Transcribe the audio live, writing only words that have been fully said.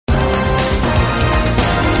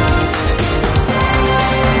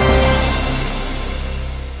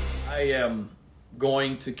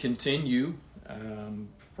going to continue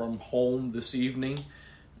from home this evening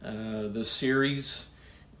the series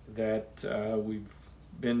that we've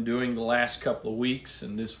been doing the last couple of weeks,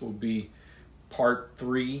 and this will be part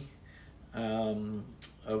 3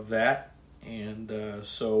 of that. And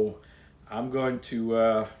so I'm going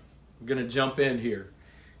to jump in here,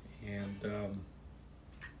 and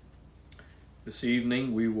this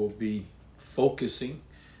evening we will be focusing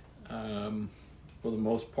for the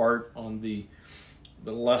most part on the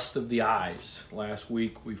lust of the eyes. Last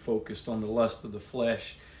week we focused on the lust of the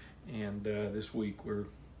flesh, and this week we're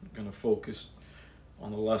going to focus on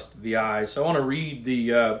the lust of the eyes. So I want to read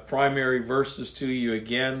the primary verses to you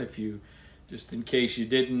again. If you, just in case you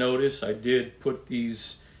didn't notice, I did put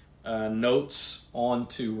these notes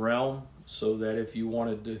onto Realm so that if you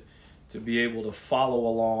wanted to be able to follow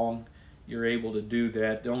along, you're able to do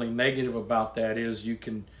that. The only negative about that is you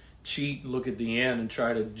can cheat, look at the end, and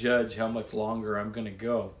try to judge how much longer I'm going to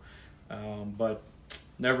go. But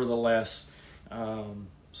nevertheless,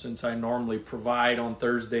 since I normally provide on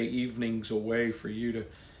Thursday evenings a way for you to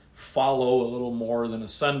follow a little more than a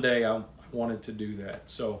Sunday, I wanted to do that.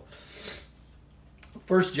 So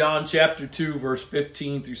 1 John chapter 2, verse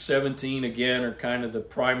 15 through 17, again, are kind of the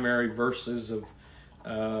primary verses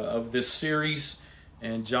of this series.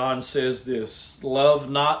 And John says this: "Love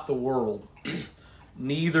not the world,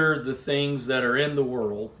 neither the things that are in the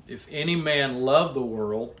world. If any man love the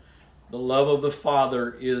world, the love of the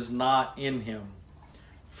Father is not in him.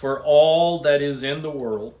 For all that is in the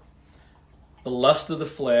world, the lust of the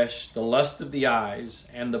flesh, the lust of the eyes,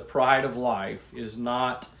 and the pride of life, is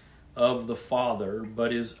not of the Father,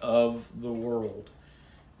 but is of the world.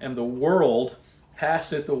 And the world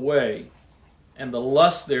passeth away, and the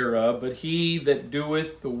lust thereof, but he that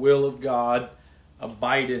doeth the will of God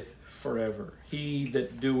abideth forever." He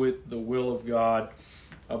that doeth the will of God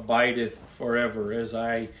abideth forever. As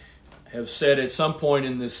I have said at some point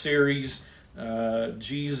in this series,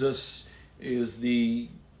 Jesus is the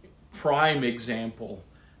prime example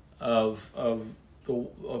of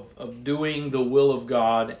doing the will of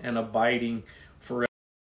God and abiding forever.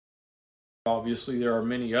 Obviously, there are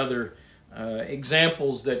many other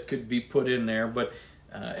examples that could be put in there, but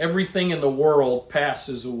everything in the world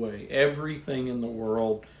passes away. Everything in the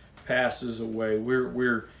world passes away.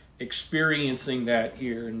 We're experiencing that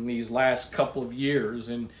here in these last couple of years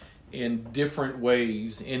in different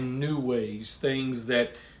ways, in new ways, things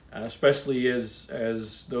that, especially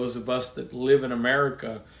as those of us that live in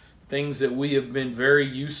America, things that we have been very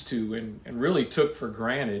used to and really took for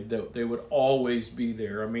granted that they would always be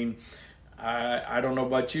there. I mean, I don't know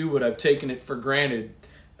about you, but I've taken it for granted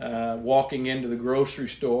walking into the grocery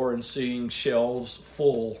store and seeing shelves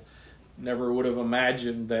full. Never would have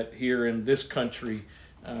imagined that here in this country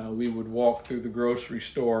we would walk through the grocery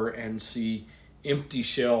store and see empty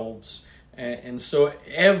shelves. And so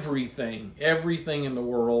everything in the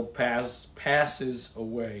world passes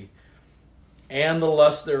away, and the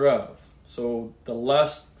lust thereof. So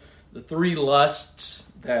the 3 lusts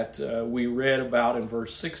that we read about in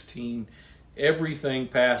verse 16, everything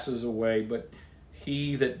passes away, but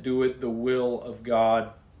he that doeth the will of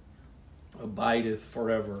God abideth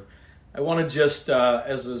forever. I want to just,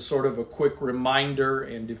 as a sort of a quick reminder,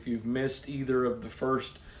 and if you've missed either of the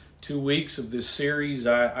first 2 weeks of this series,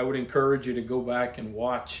 I would encourage you to go back and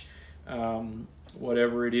watch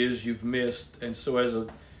whatever it is you've missed. And so as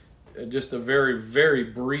just a very, very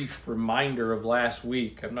brief reminder of last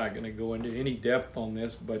week, I'm not going to go into any depth on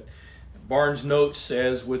this, but Barnes' note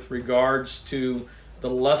says, with regards to the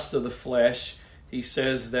lust of the flesh, he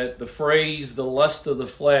says that the phrase, the lust of the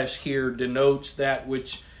flesh, here denotes that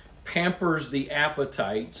which pampers the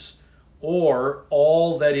appetites, or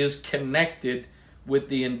all that is connected with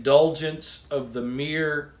the indulgence of the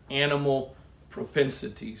mere animal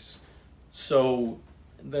propensities. So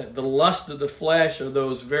the lust of the flesh are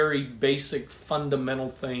those very basic, fundamental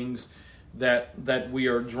things that we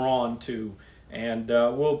are drawn to. And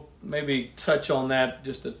we'll maybe touch on that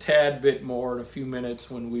just a tad bit more in a few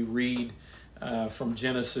minutes when we read from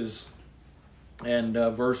Genesis and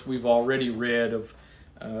verse we've already read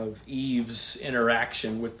of Eve's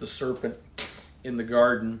interaction with the serpent in the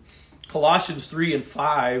garden. Colossians 3 and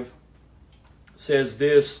 5 says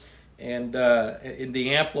this, and in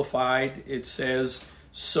the Amplified it says,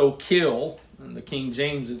 "So kill." In the King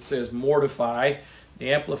James it says mortify.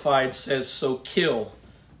 The Amplified says, "So kill,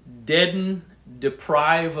 deaden,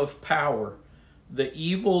 deprive of power the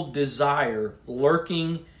evil desire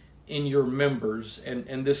lurking in your members."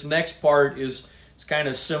 And this next part is kind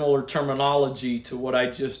of similar terminology to what I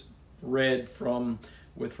just read from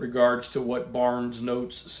with regards to what Barnes'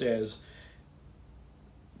 notes says.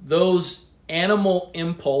 Those animal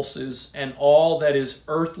impulses, and all that is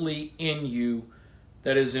earthly in you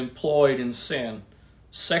that is employed in sin,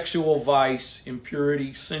 sexual vice,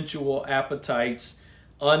 impurity, sensual appetites,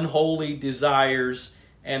 unholy desires,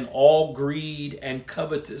 and all greed and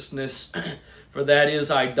covetousness, for that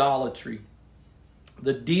is idolatry,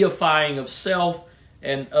 the deifying of self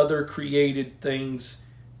and other created things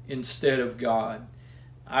instead of God.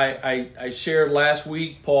 I shared last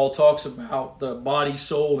week, Paul talks about the body,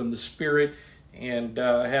 soul, and the spirit, and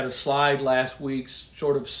I had a slide last week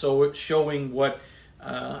sort of showing what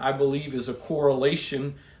I believe is a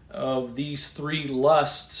correlation of these three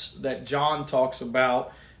lusts that John talks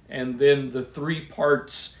about, and then the three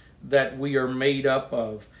parts that we are made up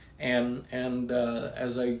of. And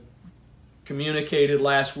as I communicated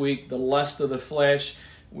last week, the lust of the flesh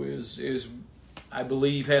is I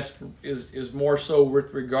believe is more so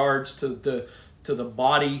with regards to the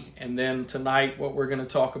body, and then tonight what we're going to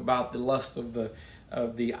talk about, the lust of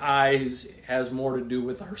the eyes, has more to do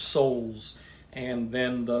with our souls, and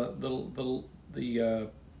then the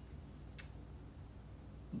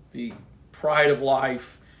pride of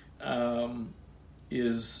life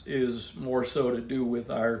is more so to do with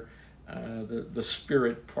our the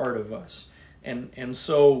spirit part of us, and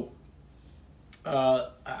so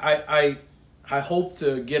I hope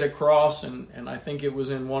to get across, and I think it was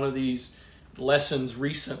in one of these lessons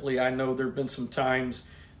recently. I know there have been some times,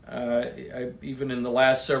 even in the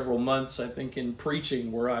last several months, I think in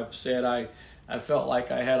preaching, where I've said I felt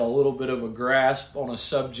like I had a little bit of a grasp on a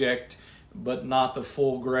subject, but not the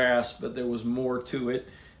full grasp, but there was more to it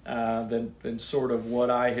than sort of what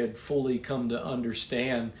I had fully come to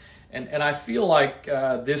understand. And I feel like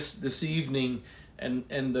this evening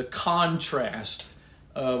and the contrast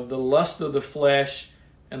of the lust of the flesh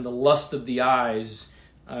and the lust of the eyes,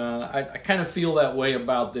 I kind of feel that way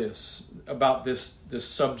about this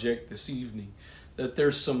subject this evening. That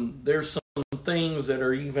there's some things that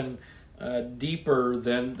are even deeper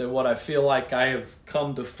than what I feel like I have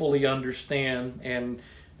come to fully understand, and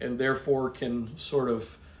therefore can sort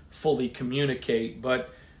of fully communicate. But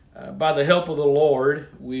by the help of the Lord,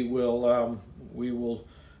 we will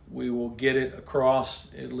get it across,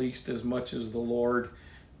 at least as much as the Lord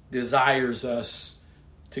desires us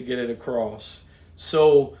to get it across.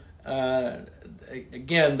 So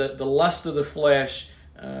again, the lust of the flesh,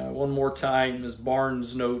 one more time, as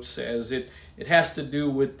Barnes notes, says it has to do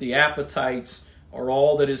with the appetites, or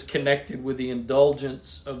all that is connected with the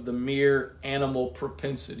indulgence of the mere animal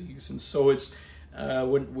propensities. And so it's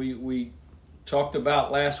when we talked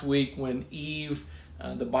about last week, when Eve,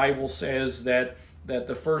 the Bible says that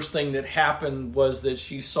the first thing that happened was that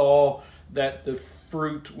she saw that the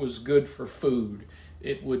fruit was good for food.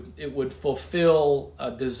 It would fulfill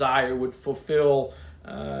a desire, would fulfill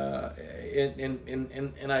in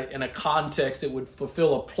a context, it would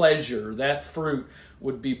fulfill a pleasure. That fruit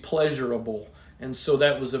would be pleasurable, and so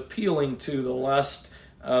that was appealing to the lust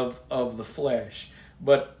of the flesh.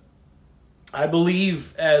 But I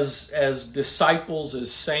believe as disciples,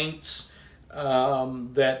 as saints,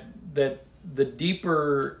 that the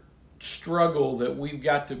deeper struggle that we've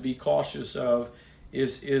got to be cautious of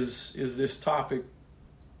is this topic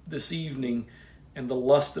this evening, and the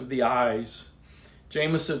lust of the eyes.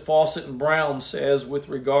 Jamieson, Fawcett, and Brown says, with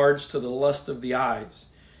regards to the lust of the eyes,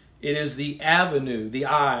 it is the avenue, the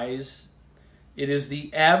eyes, it is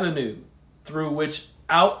the avenue through which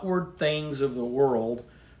outward things of the world,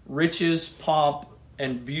 riches, pomp,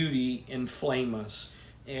 and beauty inflame us.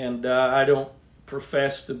 And I don't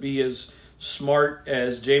profess to be as smart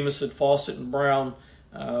as Jamieson, Fawcett, and Brown,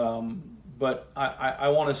 but I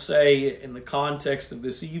want to say, in the context of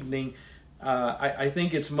this evening, I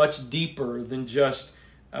think it's much deeper than just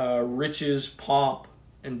riches, pomp,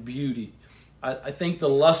 and beauty. I think the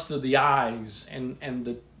lust of the eyes and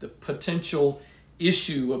the potential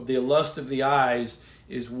issue of the lust of the eyes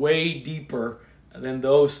is way deeper than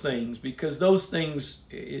those things, because those things,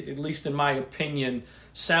 at least in my opinion,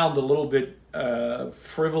 sound a little bit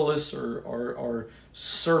frivolous or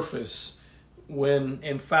surface, when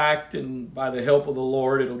in fact, and by the help of the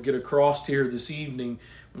Lord, it'll get across here this evening,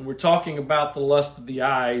 when we're talking about the lust of the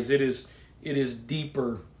eyes, it is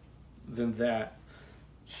deeper than that.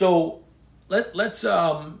 So let's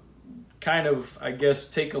kind of, I guess,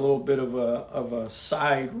 take a little bit of a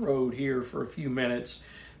side road here for a few minutes,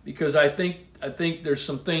 because I think there's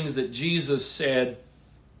some things that Jesus said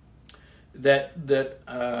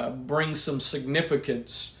that bring some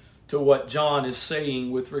significance to what John is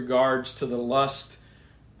saying with regards to the lust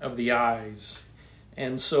of the eyes.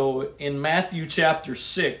 And so in Matthew chapter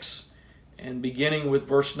 6, and beginning with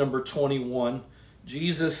verse number 21,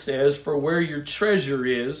 Jesus says, "For where your treasure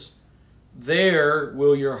is, there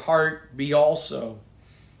will your heart be also.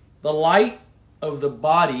 The light of the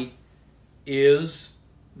body is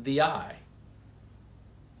the eye.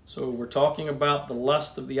 So we're talking about the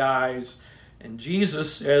lust of the eyes, and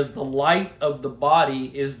Jesus says the light of the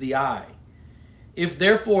body is the eye. If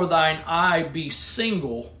therefore thine eye be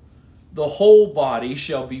single, the whole body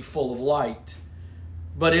shall be full of light.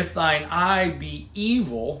 But if thine eye be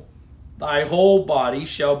evil, thy whole body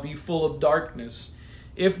shall be full of darkness.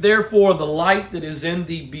 If therefore the light that is in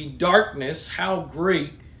thee be darkness, how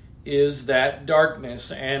great is that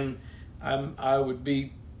darkness? And I'm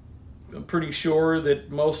pretty sure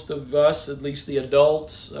that most of us, at least the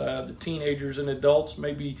adults, the teenagers and adults,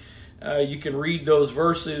 maybe you can read those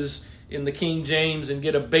verses in the King James and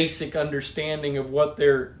get a basic understanding of what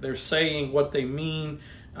they're saying, what they mean.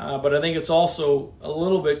 But I think it's also a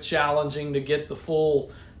little bit challenging to get the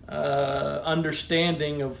full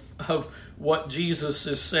understanding of what Jesus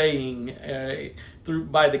is saying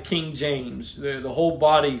by the King James. The whole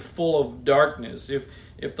body full of darkness.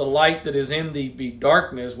 If the light that is in thee be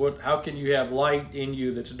darkness, how can you have light in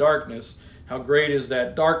you that's darkness? How great is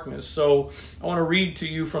that darkness? So I want to read to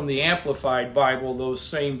you from the Amplified Bible those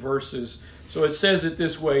same verses. So it says it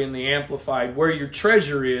this way in the Amplified: where your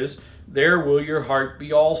treasure is, there will your heart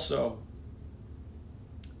be also.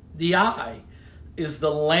 The eye is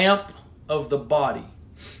the lamp of the body.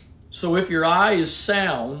 So if your eye is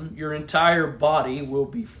sound, your entire body will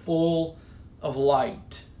be full of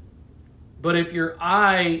light. But if your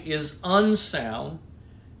eye is unsound,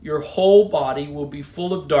 your whole body will be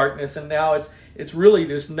full of darkness. And now it's really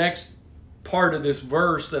this next part of this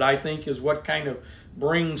verse that I think is what kind of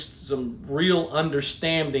brings some real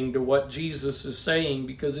understanding to what Jesus is saying,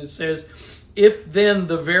 because it says, if then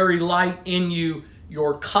the very light in you,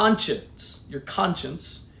 your conscience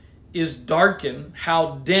is darkened,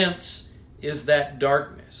 how dense is that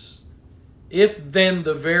darkness? If then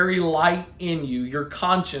the very light in you, your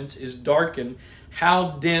conscience, is darkened,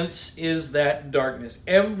 how dense is that darkness?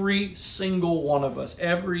 Every single one of us,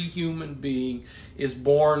 every human being is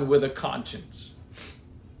born with a conscience.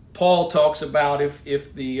 Paul talks about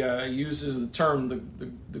if the uses the term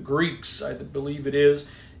the Greeks, I believe it is,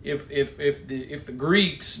 if the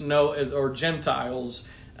Greeks know, or Gentiles,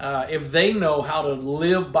 if they know how to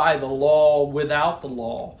live by the law without the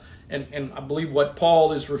law, and I believe what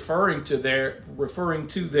Paul is referring to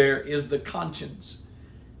there is the conscience.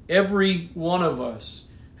 Every one of us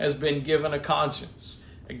has been given a conscience.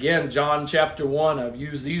 Again, John chapter 1, I've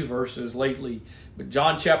used these verses lately, but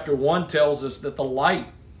John chapter 1 tells us that the light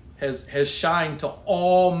has shined to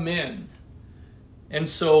all men. And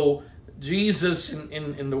so Jesus,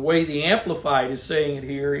 in the way the Amplified is saying it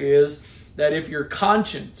here, is that if your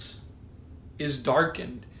conscience is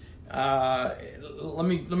darkened, let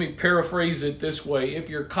me paraphrase it this way: if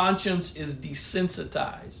your conscience is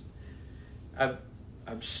desensitized.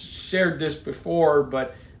 I've shared this before,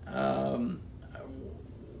 but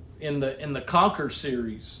in the Conquer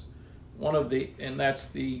series, and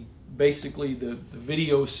that's basically the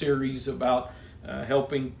video series about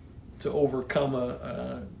helping to overcome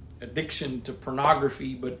a addiction to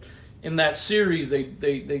pornography. But in that series,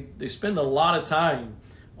 they spend a lot of time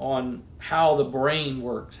on how the brain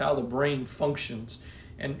works, how the brain functions.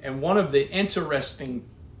 And one of the interesting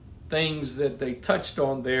things that they touched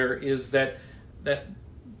on there is that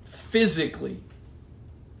physically,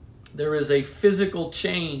 there is a physical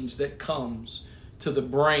change that comes to the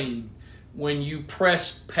brain when you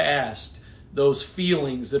press past those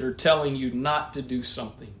feelings that are telling you not to do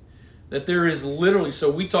something. That there is literally, so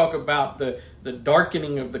we talk about the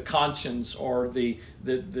darkening of the conscience, or the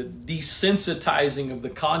desensitizing of the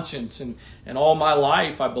conscience. And all my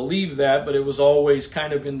life I believe that, but it was always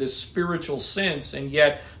kind of in this spiritual sense. And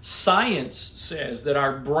yet science says that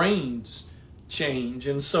our brains change.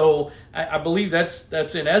 And so I believe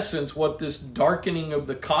that's in essence what this darkening of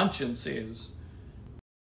the conscience is.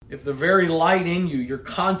 If the very light in you, your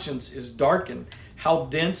conscience, is darkened, how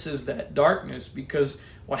dense is that darkness? Because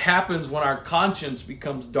what happens when our conscience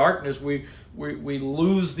becomes darkness, we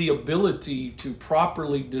lose the ability to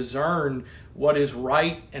properly discern what is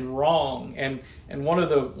right and wrong. And one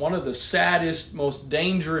of the saddest, most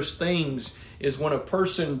dangerous things is when a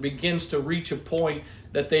person begins to reach a point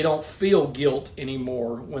that they don't feel guilt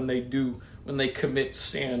anymore when they commit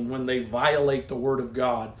sin, when they violate the Word of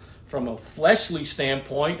God. From a fleshly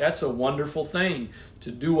standpoint, that's a wonderful thing,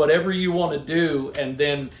 to do whatever you want to do and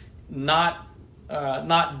then not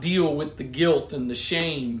deal with the guilt and the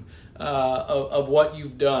shame of what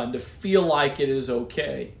you've done, to feel like it is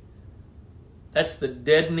okay. That's the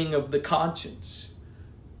deadening of the conscience.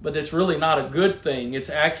 But it's really not a good thing. It's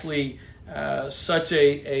actually such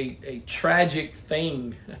a tragic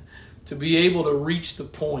thing to be able to reach the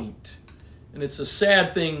point. And it's a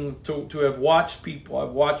sad thing to have watched people.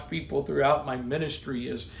 I've watched people throughout my ministry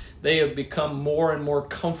as they have become more and more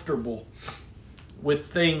comfortable with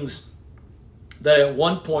things that at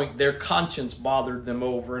one point their conscience bothered them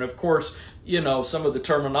over. And of course, some of the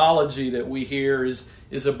terminology that we hear is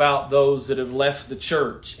about those that have left the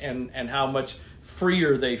church and how much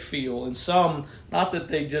freer they feel. And some, not that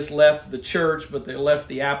they just left the church, but they left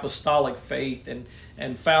the apostolic faith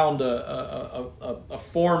and found a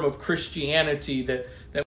form of Christianity that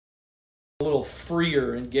was a little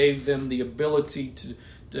freer and gave them the ability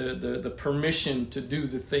the permission to do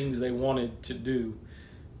the things they wanted to do.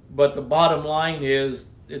 But the bottom line is,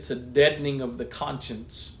 it's a deadening of the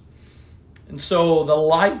conscience. And so the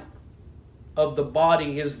light of the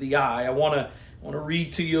body is the eye. I want to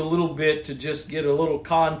read to you a little bit to just get a little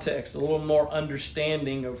context, a little more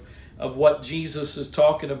understanding of what Jesus is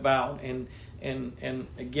talking about, and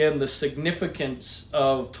again, the significance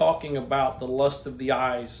of talking about the lust of the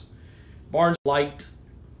eyes. Barnes, light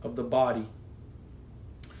of the body.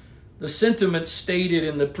 The sentiment stated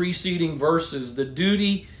in the preceding verses, the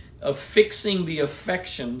duty of fixing the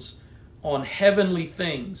affections on heavenly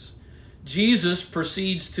things, Jesus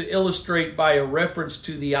proceeds to illustrate by a reference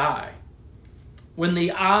to the eye. When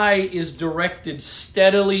the eye is directed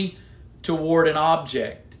steadily toward an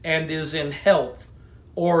object and is in health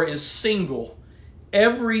or is single,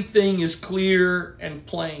 everything is clear and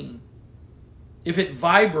plain. If it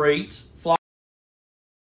vibrates, flies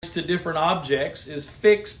to different objects, is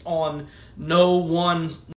fixed on no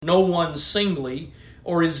one singly,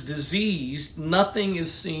 or is diseased, nothing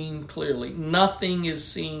is seen clearly. Nothing is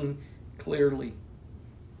seen clearly.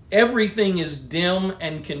 Everything is dim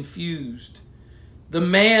and confused. The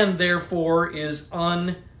man, therefore, is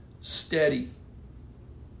unsteady.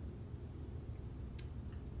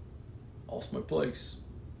 Lost my place.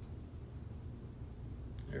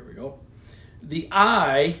 There we go. The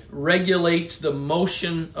eye regulates the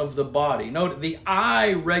motion of the body. Note, the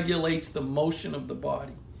eye regulates the motion of the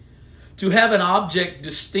body. To have an object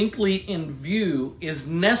distinctly in view is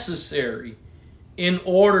necessary in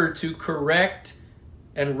order to correct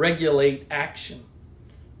and regulate action.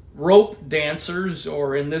 Rope dancers,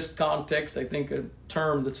 or in this context, I think a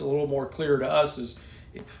term that's a little more clear to us is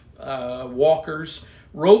walkers.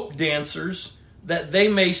 Rope dancers, that they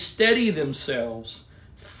may steady themselves,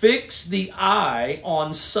 fix the eye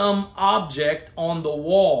on some object on the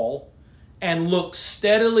wall and look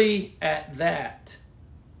steadily at that.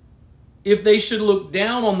 If they should look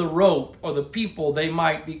down on the rope or the people, they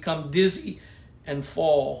might become dizzy and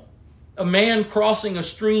fall. A man crossing a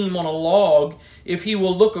stream on a log, if he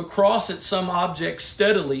will look across at some object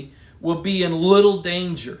steadily, will be in little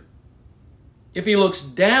danger. If he looks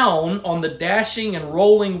down on the dashing and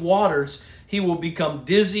rolling waters, he will become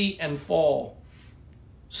dizzy and fall.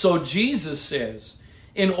 So Jesus says,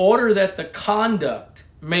 in order that the conduct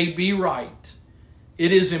may be right,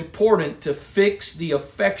 it is important to fix the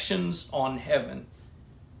affections on heaven.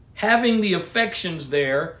 Having the affections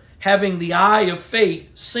there, having the eye of faith,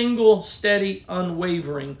 single, steady,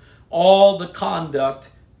 unwavering, all the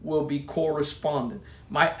conduct will be correspondent.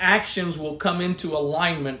 My actions will come into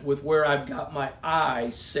alignment with where I've got my eye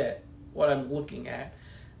set, what I'm looking at.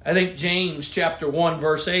 I think James chapter 1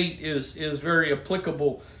 verse 8 is very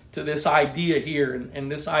applicable to this idea here,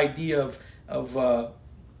 and this idea of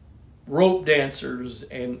rope dancers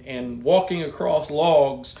and walking across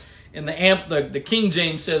logs. And the King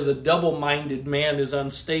James says a double-minded man is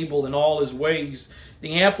unstable in all his ways.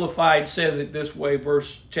 The Amplified says it this way,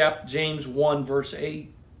 James 1 verse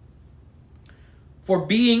 8. For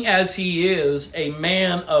being as he is a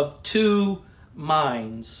man of two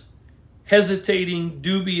minds, hesitating,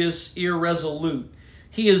 dubious, irresolute,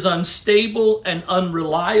 he is unstable and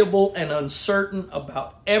unreliable and uncertain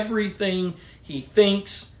about everything he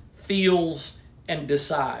thinks, feels, and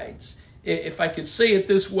decides. If I could say it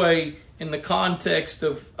this way, in the context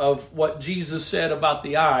of what Jesus said about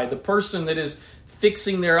the eye, the person that is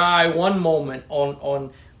fixing their eye one moment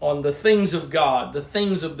on the things of God, the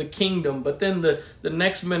things of the kingdom, but then the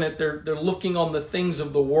next minute they're looking on the things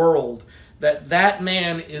of the world, that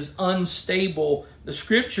man is unstable. The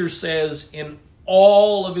scripture says in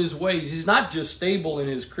all of his ways. He's not just stable in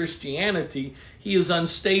his Christianity, he is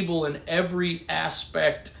unstable in every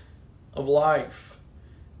aspect of life.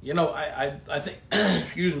 You know, I think,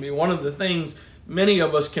 excuse me, one of the things many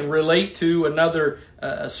of us can relate to, another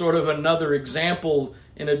example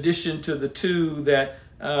in addition to the two that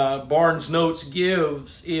Barnes Notes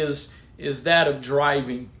gives is that of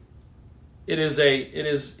driving. It is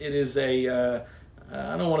a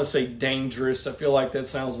I don't want to say dangerous. I feel like that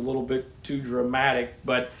sounds a little bit too dramatic,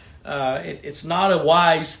 but it's not a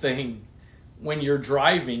wise thing when you're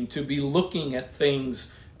driving to be looking at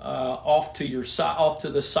things off to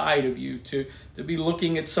the side of you, to be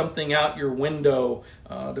looking at something out your window,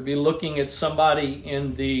 to be looking at somebody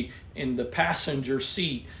in the passenger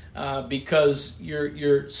seat, because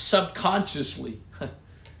you're subconsciously,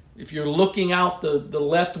 if you're looking out the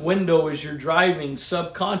left window as you're driving,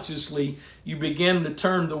 subconsciously you begin to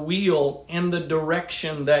turn the wheel in the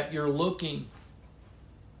direction that you're looking.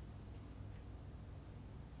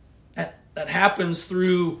 That happens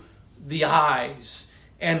through the eyes.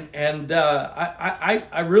 And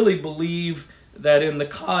I really believe that in the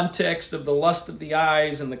context of the lust of the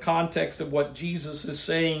eyes, in the context of what Jesus is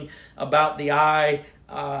saying about the eye,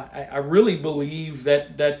 I really believe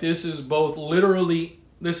that this is both literal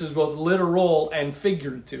and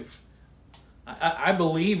figurative. I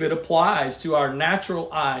believe it applies to our natural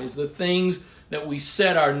eyes, the things that we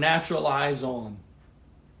set our natural eyes on.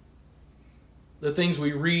 The things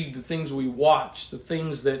we read, the things we watch, the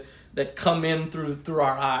things that come in through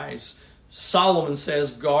our eyes. Solomon says,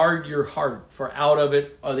 guard your heart, for out of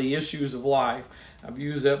it are the issues of life. I've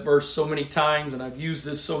used that verse so many times, and I've used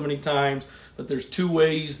this so many times, but there's two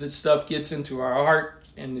ways that stuff gets into our heart,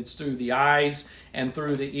 and it's through the eyes and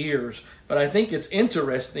through the ears. But I think it's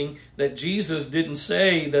interesting that Jesus didn't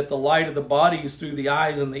say that the light of the body is through the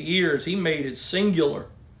eyes and the ears. He made it singular,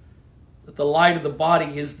 that the light of the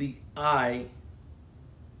body is the eye.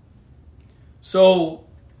 So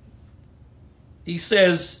he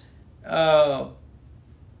says, if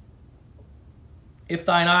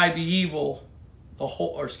thine eye be evil,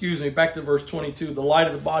 back to verse 22, the light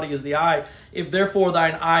of the body is the eye. If therefore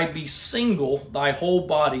thine eye be single, thy whole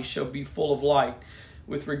body shall be full of light.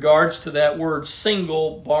 With regards to that word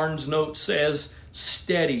single, Barnes' note says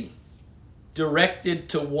steady, directed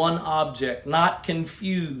to one object, not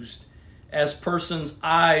confused, as persons'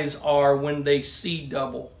 eyes are when they see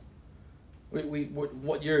double.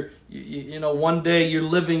 One day you're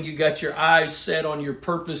living, you got your eyes set on your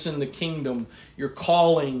purpose in the kingdom, your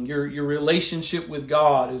calling, your relationship with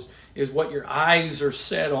God is what your eyes are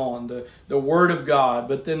set on, the Word of God.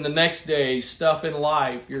 But then the next day, stuff in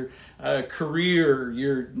life, your career,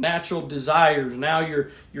 your natural desires, now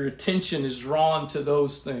your attention is drawn to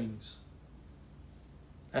those things.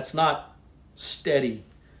 That's not steady.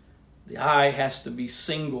 The eye has to be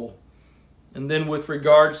single. And then with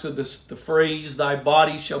regards to the phrase, thy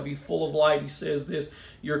body shall be full of light, he says this,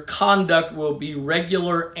 your conduct will be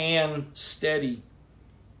regular and steady.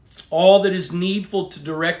 All that is needful to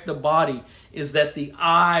direct the body is that the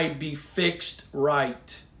eye be fixed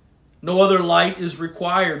right. No other light is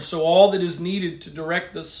required. So all that is needed to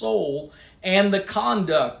direct the soul and the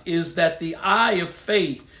conduct is that the eye of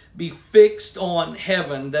faith be fixed on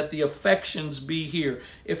heaven, that the affections be here.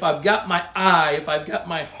 If I've got my eye, if I've got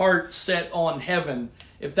my heart set on heaven,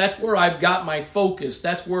 if that's where I've got my focus,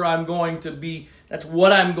 that's where I'm going to be, that's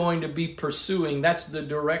what I'm going to be pursuing, that's the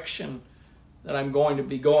direction that I'm going to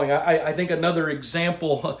be going. I think another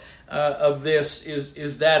example of this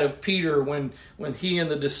is that of Peter when he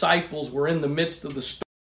and the disciples were in the midst of the storm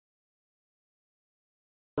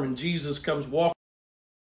and Jesus comes walking.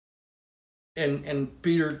 And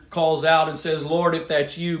Peter calls out and says, Lord, if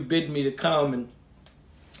that's you, bid me to come. And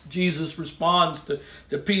Jesus responds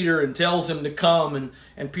to Peter and tells him to come.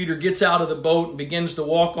 And Peter gets out of the boat and begins to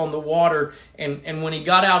walk on the water. And when he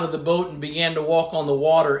got out of the boat and began to walk on the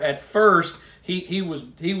water, at first he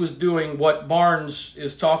was doing what Barnes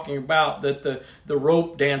is talking about, that the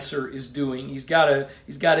rope dancer is doing. He's got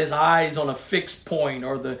his eyes on a fixed point,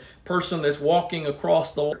 or the person that's walking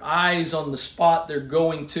across the eyes on the spot they're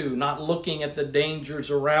going to, not looking at the dangers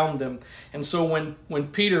around them. And so when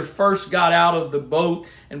Peter first got out of the boat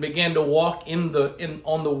and began to walk on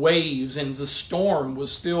the waves and the storm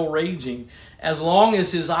was still raging, as long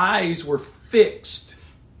as his eyes were fixed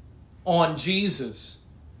on Jesus,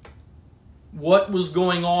 what was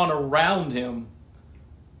going on around him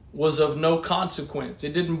was of no consequence.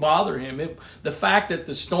 It didn't bother him. The fact that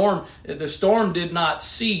the storm did not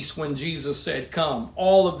cease when Jesus said, come.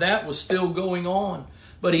 All of that was still going on.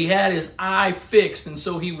 But he had his eye fixed, and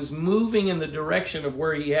so he was moving in the direction of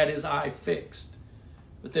where he had his eye fixed.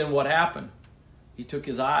 But then what happened? He took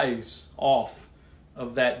his eyes off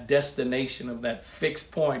of that destination, of that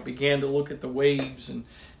fixed point, began to look at the waves and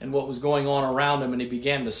what was going on around him, and he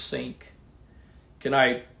began to sink. Can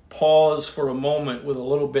I pause for a moment with a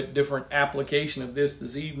little bit different application of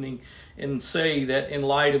this evening and say that in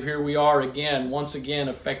light of here we are again, once again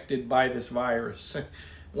affected by this virus.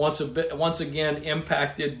 once again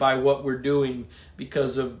impacted by what we're doing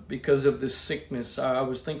because of this sickness. I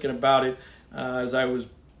was thinking about it as I was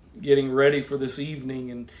getting ready for this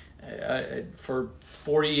evening, and for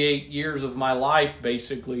 48 years of my life,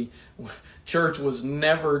 basically, church was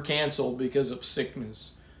never canceled because of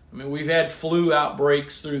sickness. I mean, we've had flu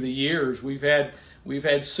outbreaks through the years. We've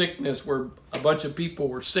had sickness where a bunch of people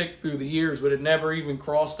were sick through the years, but it never even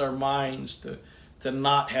crossed our minds to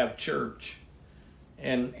not have church.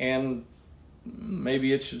 And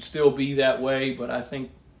maybe it should still be that way, but I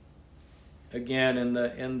think, again, in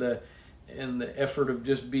the effort of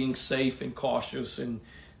just being safe and cautious, and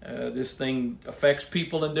this thing affects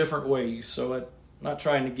people in different ways. So I'm not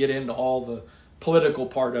trying to get into all the political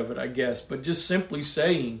part of it, I guess, but just simply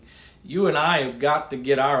saying, you and I have got to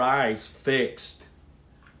get our eyes fixed.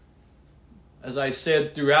 As I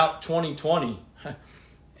said throughout 2020,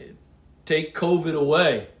 take COVID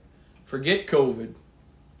away. Forget COVID.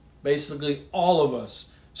 Basically, all of us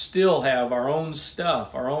still have our own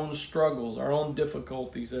stuff, our own struggles, our own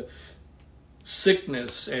difficulties,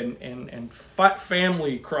 sickness and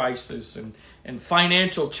family crisis and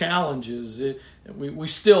financial challenges. We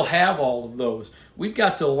still have all of those. We've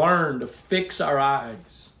got to learn to fix our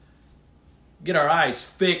eyes. Get our eyes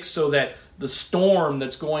fixed so that the storm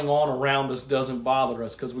that's going on around us doesn't bother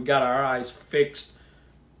us, because we got our eyes fixed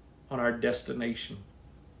on our destination.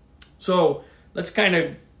 So let's kind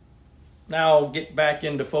of now get back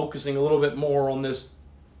into focusing a little bit more on this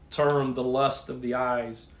term, the lust of the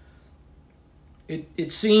eyes.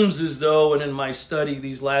 It seems as though, and in my study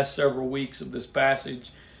these last several weeks of this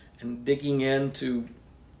passage and digging into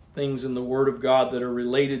things in the Word of God that are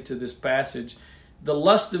related to this passage, the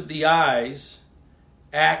lust of the eyes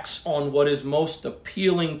acts on what is most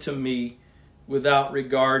appealing to me without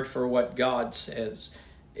regard for what God says.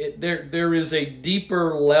 There is a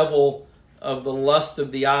deeper level of the lust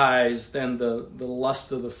of the eyes than the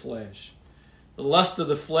lust of the flesh. The lust of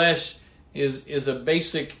the flesh is a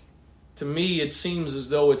basic, to me it seems as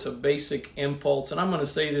though it's a basic impulse. And I'm going to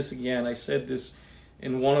say this again. I said this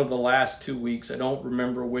in one of the last 2 weeks. I don't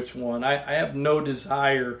remember which one. I have no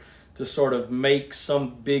desire to sort of make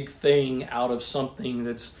some big thing out of something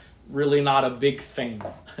that's really not a big thing.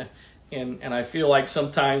 And I feel like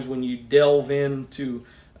sometimes when you delve into,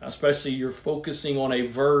 especially you're focusing on a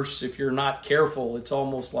verse, if you're not careful, it's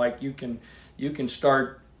almost like you can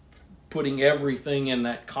start putting everything in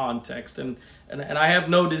that context. And I have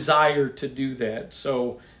no desire to do that.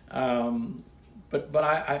 So, but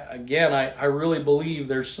I really believe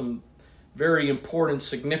there's some very important,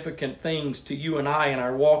 significant things to you and I in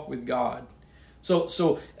our walk with God.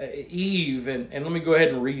 So Eve, and let me go ahead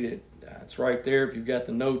and read it. It's right there if you've got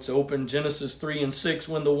the notes open. Genesis 3:6.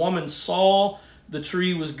 When the woman saw the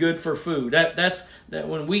tree was good for food. That's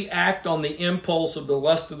when we act on the impulse of the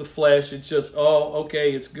lust of the flesh, it's just, oh,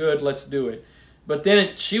 okay, it's good, let's do it. But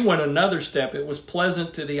then she went another step. It was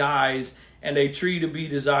pleasant to the eyes, and a tree to be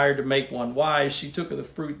desired to make one wise. She took of the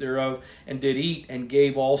fruit thereof and did eat, and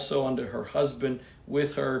gave also unto her husband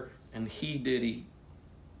with her, and he did eat.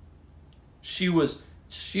 She was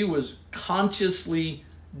consciously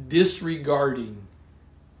disregarding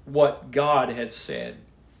what God had said.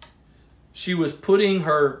 She was putting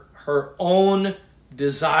her own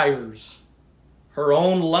desires, her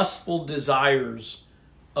own lustful desires,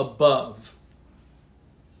 above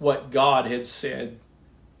what God had said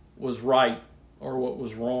was right or what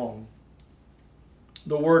was wrong.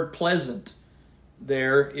 The word pleasant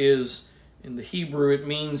there is, in the Hebrew, it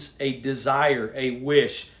means a desire, a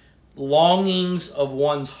wish, longings of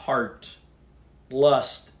one's heart,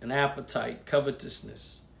 lust, an appetite,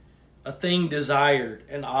 covetousness, a thing desired,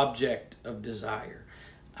 an object of desire.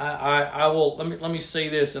 I will let me say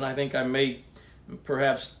this, and I think I may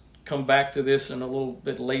perhaps come back to this in a little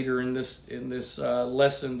bit later in this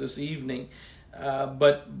lesson this evening.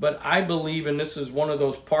 But I believe, and this is one of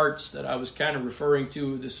those parts that I was kind of referring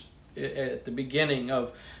to this at the beginning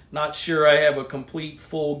of, not sure I have a complete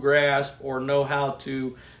full grasp or know how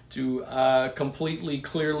to completely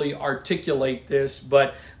clearly articulate this,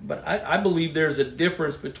 but I believe there's a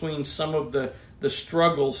difference between some of the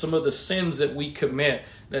struggles, some of the sins that we commit,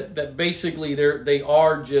 that basically they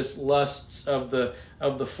are just lusts of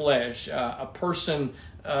the flesh. A person,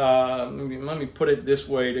 let me put it this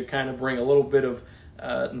way to kind of bring a little bit of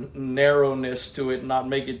narrowness to it and not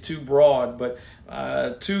make it too broad, but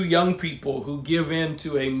two young people who give in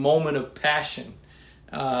to a moment of passion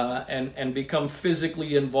and become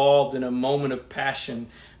physically involved in a moment of passion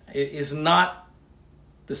is not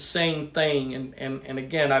the same thing. And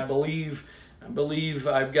again, I believe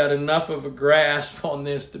I've got enough of a grasp on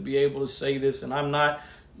this to be able to say this, and I'm not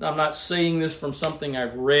I'm not saying this from something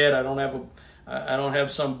I've read. I don't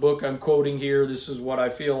have some book I'm quoting here. This is what I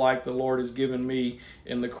feel like the Lord has given me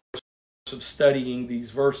in the course of studying these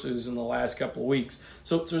verses in the last couple of weeks.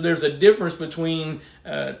 So there's a difference between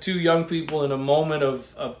two young people in a moment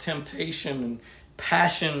of temptation and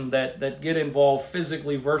passion that get involved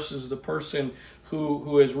physically versus the person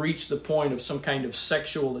who has reached the point of some kind of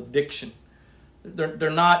sexual addiction. They're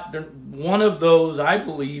not one of those, I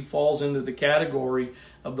believe, falls into the category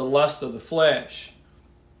of the lust of the flesh,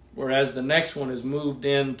 whereas the next one is moved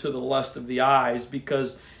into the lust of the eyes,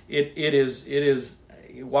 because it is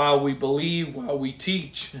while we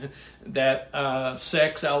teach that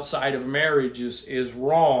sex outside of marriage is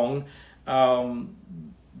wrong, and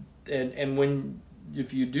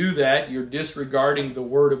if you do that, you're disregarding the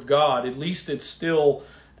Word of God. At least it's still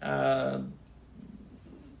a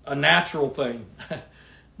natural thing.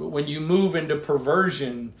 But when you move into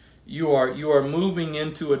perversion, you are moving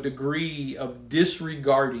into a degree of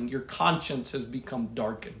disregarding. Your conscience has become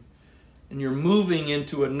darkened. And you're moving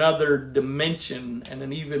into another dimension and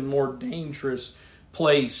an even more dangerous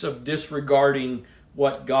place of disregarding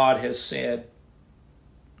what God has said.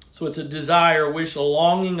 So it's a desire, a wish, a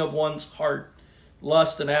longing of one's heart,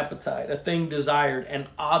 lust and appetite, a thing desired, an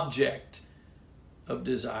object of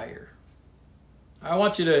desire. I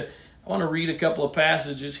want to read a couple of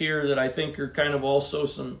passages here that I think are kind of also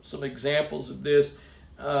some examples of this.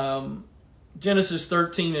 Genesis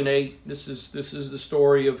 13:8. This is the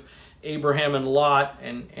story of Abraham and Lot,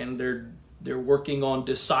 and they're working on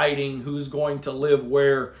deciding who's going to live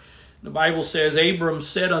where. The Bible says, Abram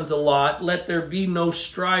said unto Lot, let there be no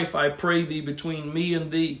strife, I pray thee, between me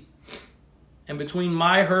and thee, and between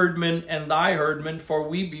my herdmen and thy herdmen, for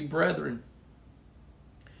we be brethren.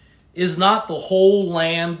 Is not the whole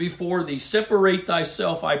land before thee? Separate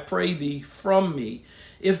thyself, I pray thee, from me.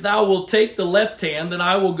 If thou wilt take the left hand, then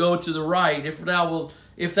I will go to the right. If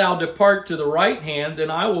thou depart to the right hand, then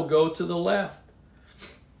I will go to the left.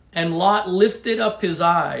 And Lot lifted up his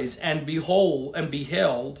eyes, and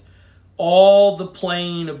beheld all the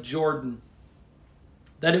plain of Jordan,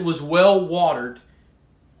 that it was well watered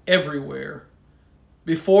everywhere,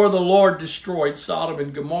 before the Lord destroyed Sodom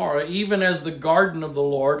and Gomorrah, even as the garden of the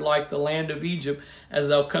Lord, like the land of Egypt, as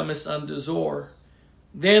thou comest unto Zoar.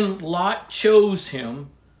 Then Lot chose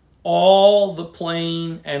him all the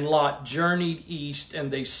plain, and Lot journeyed east,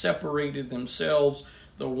 and they separated themselves,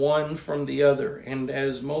 the one from the other. And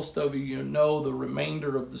as most of you know, the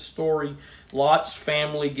remainder of the story, Lot's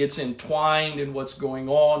family gets entwined in what's going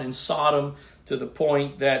on in Sodom, to the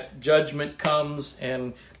point that judgment comes,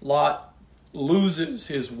 and Lot loses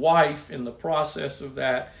his wife in the process of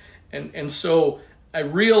that. And so I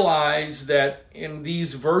realize that in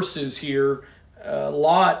these verses here,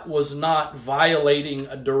 Lot was not violating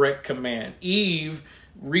a direct command. Eve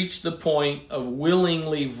reached the point of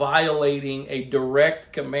willingly violating a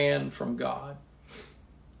direct command from God.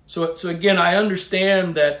 So again, I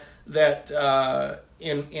understand that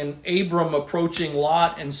in Abram approaching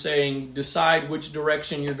Lot and saying, decide which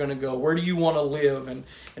direction you're going to go. Where do you want to live? And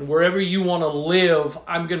wherever you want to live,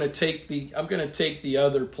 I'm going to take the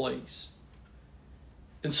other place.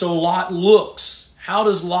 And so Lot looks. How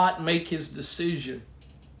does Lot make his decision?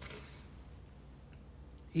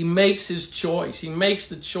 He makes his choice. He makes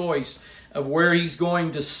the choice of where he's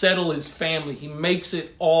going to settle his family. He makes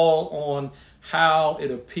it all on how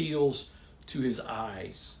it appeals to his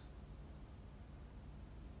eyes.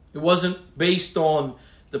 It wasn't based on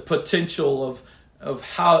the potential of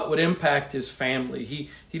how it would impact his family.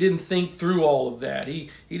 He didn't think through all of that. He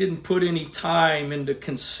didn't put any time into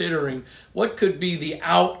considering what could be the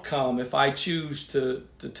outcome if I choose to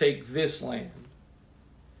take this land.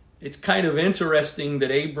 It's kind of interesting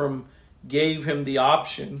that Abram gave him the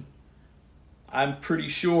option. I'm pretty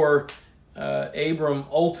sure Abram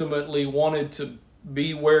ultimately wanted to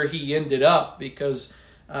be where he ended up, because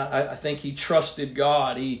I think he trusted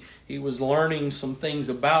God. He was learning some things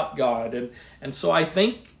about God, and so I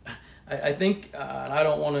think, and I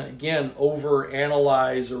don't want to again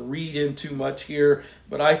overanalyze or read in too much here,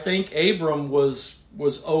 but I think Abram was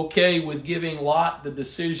okay with giving Lot the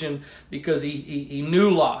decision, because he knew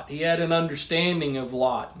Lot. He had an understanding of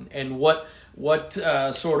Lot and what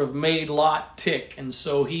sort of made Lot tick, and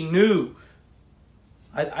so he knew.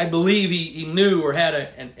 I believe he knew, or had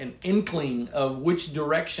an inkling of which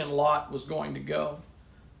direction Lot was going to go.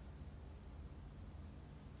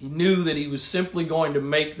 He knew that he was simply going to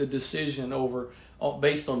make the decision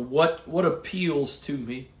based on what appeals to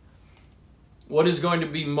me, what is going to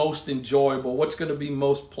be most enjoyable, what's going to be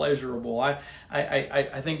most pleasurable.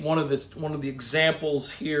 I think one of the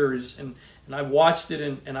examples here is, and And I've watched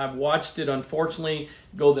it, and I've watched it, unfortunately,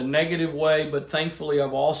 go the negative way, but thankfully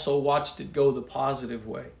I've also watched it go the positive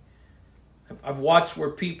way. I've watched where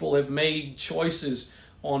people have made choices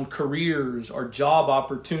on careers or job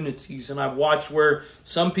opportunities, and I've watched where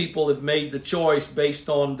some people have made the choice based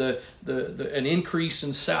on an increase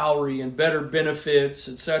in salary and better benefits,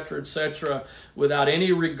 etc., without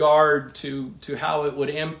any regard to how it would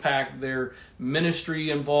impact their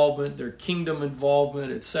ministry involvement, their kingdom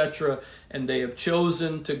involvement, etc., and they have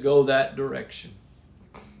chosen to go that direction.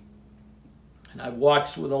 And I've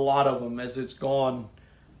watched with a lot of them as it's gone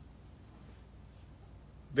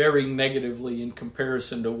very negatively in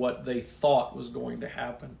comparison to what they thought was going to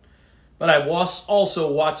happen. But I've also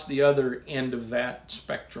watched the other end of that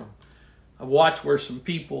spectrum. I've watched where some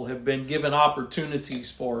people have been given opportunities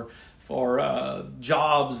for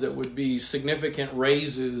jobs that would be significant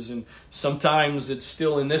raises, and sometimes it's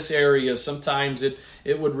still in this area. Sometimes it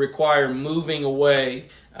would require moving away,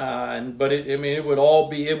 but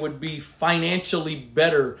it would be financially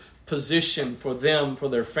better position for them, for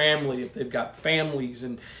their family, if they've got families,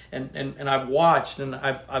 and I've watched, and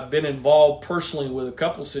I've been involved personally with a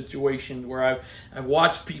couple situations where I've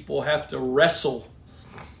watched people have to wrestle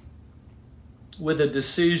with a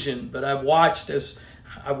decision, but I've watched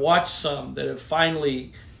some that have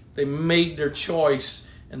finally, they made their choice,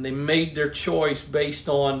 and they made their choice based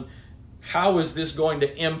on how is this going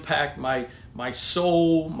to impact my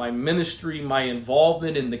soul, my ministry, my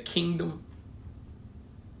involvement in the kingdom.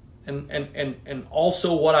 And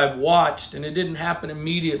also what I've watched, and it didn't happen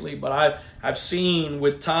immediately, but I've seen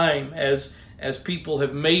with time as people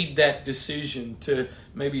have made that decision to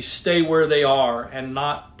maybe stay where they are and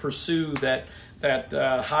not pursue that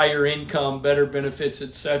higher income, better benefits,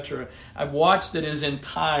 etc. I've watched that as in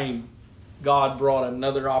time God brought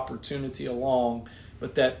another opportunity along,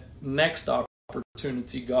 but that next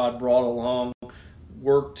opportunity God brought along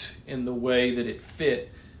worked in the way that it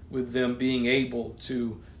fit with them being able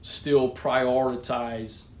to still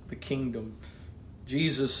prioritize the kingdom.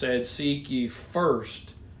 Jesus said, "Seek ye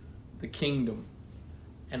first the kingdom,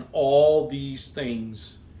 and all these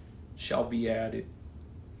things shall be added."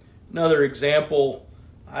 Another example,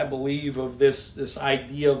 I believe, of this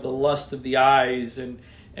idea of the lust of the eyes and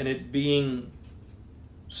it being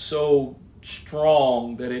so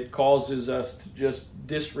strong that it causes us to just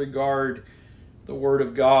disregard the Word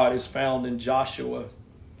of God is found in Joshua.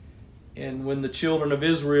 And when the children of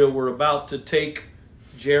Israel were about to take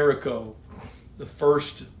Jericho, the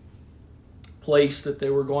first place that they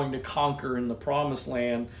were going to conquer in the promised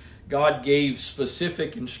land, God gave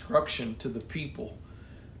specific instruction to the people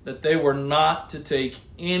that they were not to take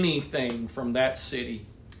anything from that city.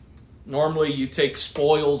 Normally you take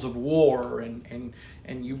spoils of war and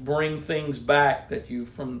you bring things back that you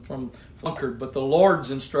from conquered, but the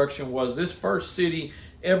Lord's instruction was, this first city,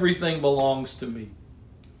 everything belongs to me.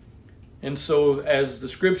 And so, as the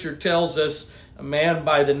scripture tells us, a man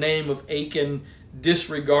by the name of Achan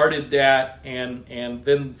disregarded that, and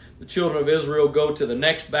then the children of Israel go to the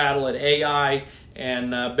next battle at Ai,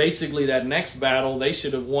 and basically that next battle they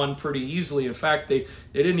should have won pretty easily. In fact, they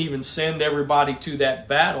didn't even send everybody to that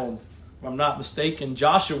battle. If I'm not mistaken,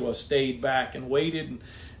 Joshua stayed back and waited,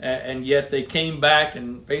 and yet they came back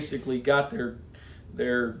and basically got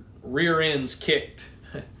their rear ends kicked.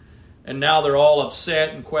 And now they're all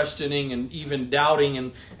upset and questioning and even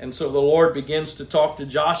doubting. And so the Lord begins to talk to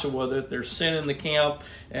Joshua that there's sin in the camp.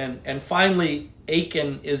 And finally,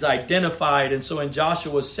 Achan is identified. And so in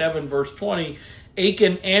Joshua 7, verse 20,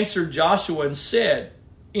 Achan answered Joshua and said,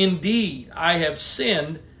 "Indeed, I have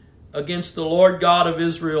sinned against the Lord God of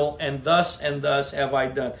Israel, and thus have I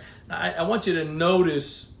done." Now, I want you to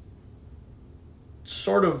notice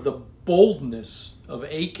sort of the boldness of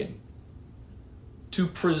Achan to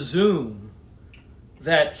presume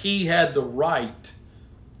that he had the right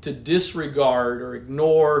to disregard or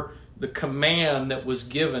ignore the command that was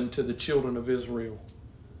given to the children of Israel.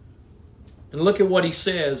 And look at what he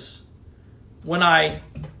says. When I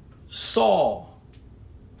saw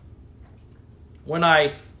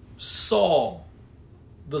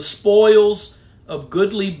the spoils of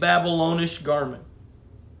goodly Babylonish garment,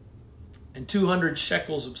 and 200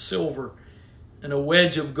 shekels of silver, and a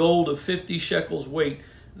wedge of gold of 50 shekels weight,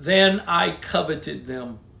 then I coveted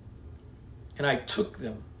them, and I took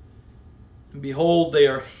them. And behold, they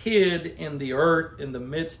are hid in the earth in the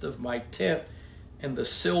midst of my tent, and the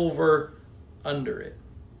silver under it.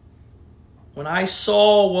 When I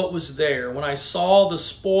saw what was there, when I saw the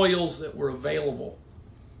spoils that were available,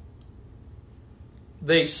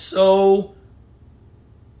 they so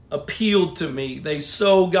appealed to me, they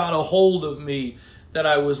so got a hold of me, that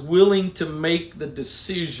I was willing to make the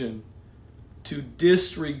decision to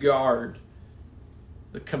disregard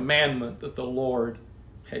the commandment that the Lord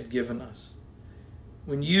had given us.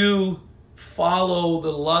 When you follow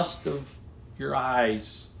the lust of your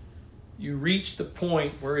eyes, you reach the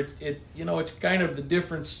point where it's kind of the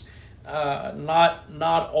difference.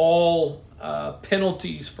 Not all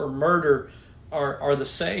penalties for murder are the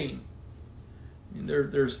same. I mean,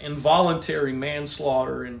 there's involuntary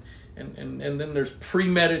manslaughter and then there's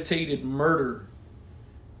premeditated murder.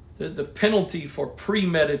 The penalty for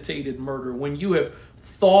premeditated murder, when you have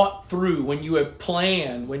thought through, when you have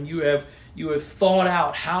planned, when you have thought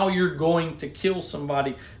out how you're going to kill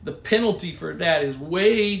somebody, the penalty for that is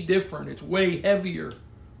way different. It's way heavier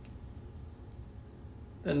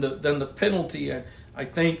than the penalty. I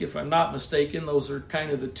think, if I'm not mistaken, those are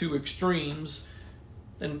kind of the two extremes.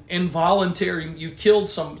 And involuntary, you killed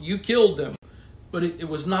them, but it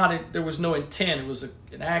was not. There was no intent. It was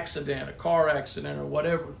an accident, a car accident, or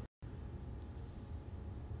whatever.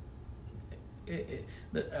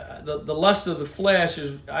 The lust of the flesh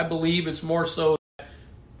is, I believe, it's more so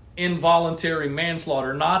involuntary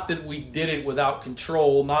manslaughter. Not that we did it without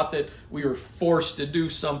control, not that we were forced to do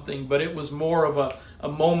something, but it was more of a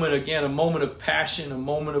moment, again, a moment of passion, a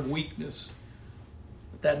moment of weakness.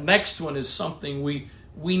 That next one is something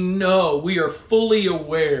we know, we are fully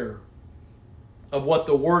aware of what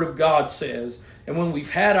the Word of God says. And when we've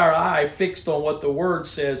had our eye fixed on what the Word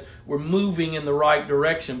says, we're moving in the right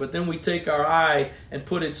direction. But then we take our eye and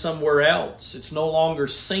put it somewhere else. It's no longer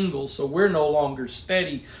single, so we're no longer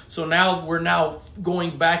steady. So now we're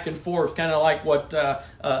going back and forth, kind of like what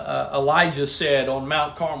Elijah said on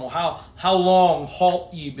Mount Carmel. How long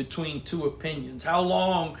halt ye between two opinions? How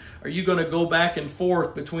long are you going to go back and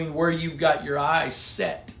forth between where you've got your eye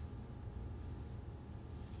set?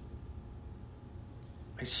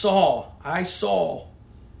 I saw. And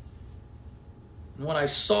when I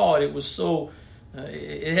saw it, it was so,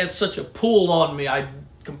 it had such a pull on me, I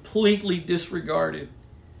completely disregarded.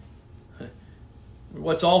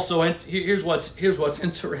 Here's what's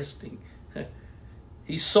interesting.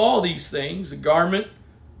 He saw these things, a garment,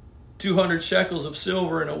 200 shekels of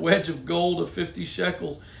silver, and a wedge of gold of 50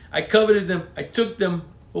 shekels. I coveted them, I took them,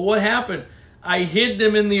 but what happened? I hid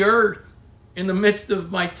them in the earth, in the midst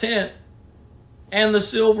of my tent, and the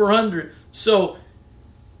silver 100. So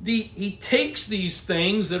he takes these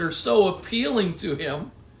things that are so appealing to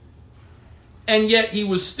him, and yet he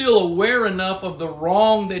was still aware enough of the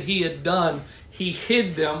wrong that he had done. He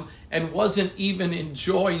hid them and wasn't even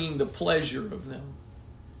enjoying the pleasure of them.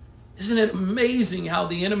 Isn't it amazing how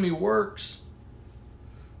the enemy works?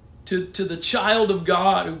 To the child of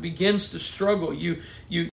God who begins to struggle, you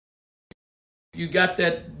got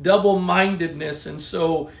that double-mindedness, and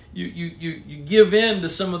so you give in to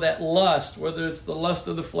some of that lust, whether it's the lust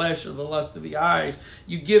of the flesh or the lust of the eyes.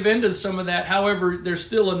 You give in to some of that. However, there's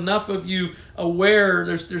still enough of you aware.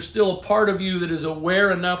 There's still a part of you that is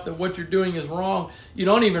aware enough that what you're doing is wrong. You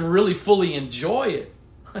don't even really fully enjoy it.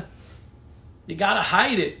 You got to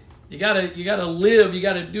hide it. You got to live. You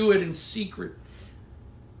got to do it in secret.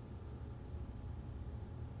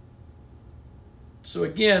 So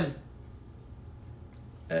again,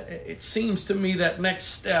 it seems to me that next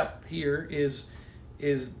step here is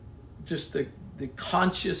just the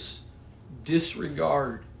conscious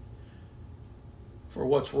disregard for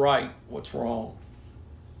what's right, what's wrong,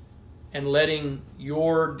 and letting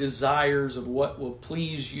your desires of what will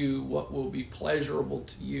please you, what will be pleasurable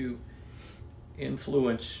to you,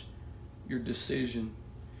 influence your decision.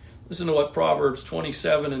 Listen to what Proverbs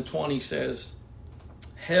 27:20 says.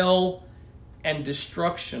 Hell and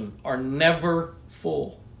destruction are never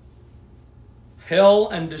full. Hell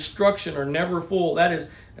and destruction are never full. That is,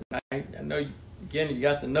 I know, again, you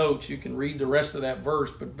got the notes. You can read the rest of that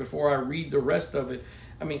verse. But before I read the rest of it,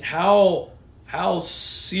 I mean, how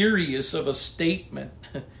serious of a statement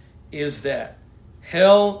is that?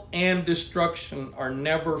 Hell and destruction are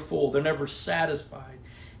never full. They're never satisfied.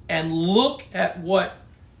 And look at what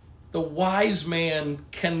the wise man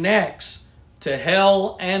connects to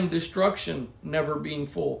hell and destruction never being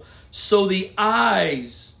full. So the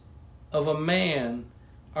eyes of a man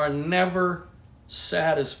are never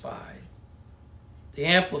satisfied. The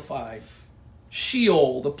Amplified.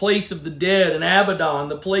 Sheol, the place of the dead, and Abaddon,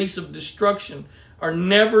 the place of destruction, are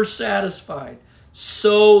never satisfied.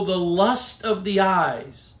 So the lust of the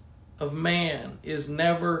eyes of man is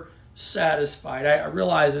never satisfied. I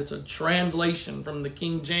realize it's a translation from the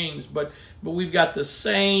King James, but we've got the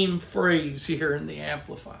same phrase here in the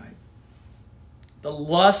Amplified. The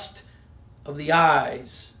lust of the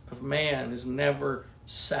eyes of man is never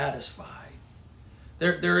satisfied.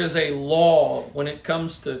 There is a law when it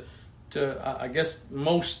comes to I guess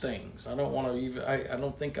most things. I don't want to even. I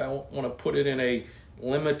don't think I want to put it in a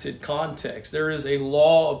limited context. There is a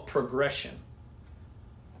law of progression.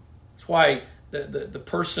 That's why the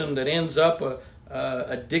person that ends up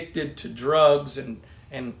addicted to drugs and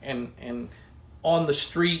on the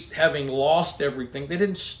street having lost everything, they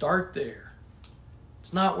didn't start there.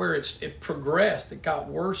 It's not where it progressed. It got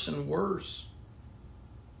worse and worse.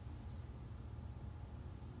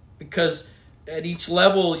 Because at each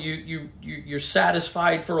level you're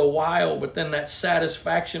satisfied for a while, but then that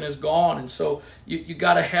satisfaction is gone, and so you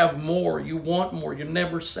got to have more. You want more. You're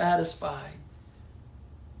never satisfied.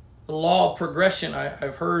 The law of progression,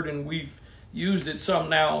 I've heard, and we've used it some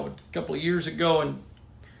now, a couple of years ago in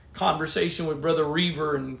conversation with Brother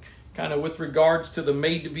Reaver, and kind of with regards to the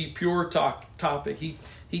made to be pure topic. He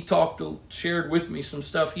shared with me some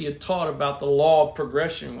stuff he had taught about the law of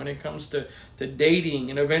progression when it comes to dating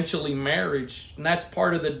and eventually marriage. And that's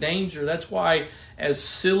part of the danger. That's why, as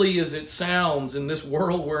silly as it sounds in this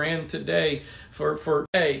world we're in today, for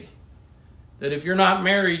that if you're not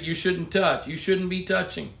married, you shouldn't touch. You shouldn't be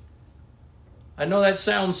touching. I know that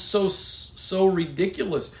sounds so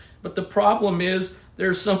ridiculous, but the problem is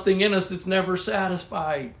there's something in us that's never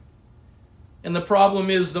satisfied. And the problem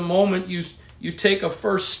is the moment you take a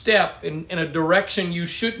first step in a direction you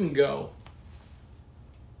shouldn't go,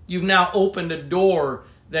 you've now opened a door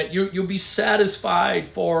that you'll be satisfied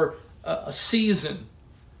for a season.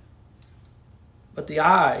 But the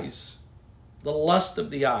lust of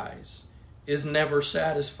the eyes is never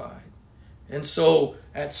satisfied. And so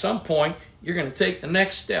at some point, you're going to take the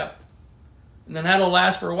next step. And then that'll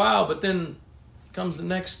last for a while, but then comes the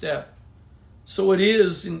next step. So it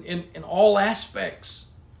is in all aspects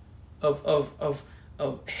of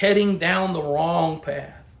heading down the wrong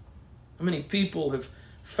path. How many people have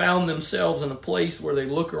found themselves in a place where they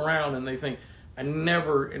look around and they think, I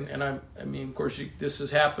mean, of course, this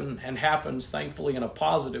has happened and happens, thankfully, in a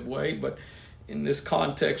positive way, but in this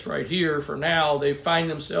context right here, for now, they find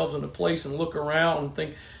themselves in a place and look around and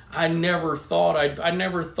think, I never thought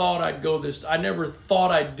I'd go this. I never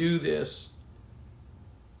thought I'd do this.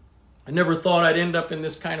 I never thought I'd end up in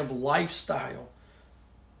this kind of lifestyle.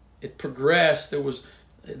 It progressed. There was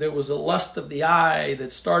a lust of the eye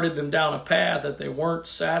that started them down a path that they weren't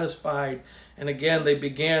satisfied. And again, they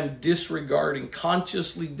began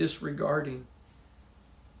consciously disregarding.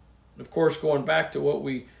 And of course, going back to what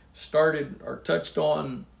we started or touched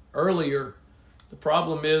on earlier, the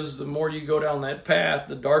problem is the more you go down that path,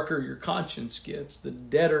 the darker your conscience gets, the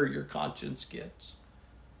deader your conscience gets.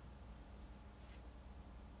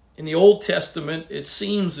 In the Old Testament, it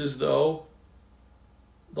seems as though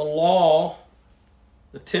the law,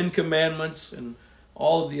 the 10 Commandments, and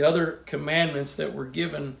all of the other commandments that were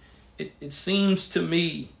given, it seems to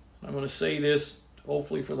me, I'm going to say this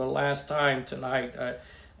hopefully for the last time tonight,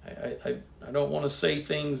 I don't want to say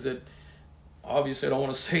things that, obviously I don't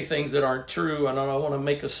want to say things that aren't true. I don't want to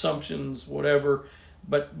make assumptions, whatever,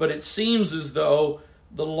 but it seems as though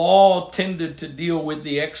the law tended to deal with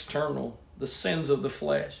the external, the sins of the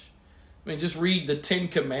flesh. I mean, just read the 10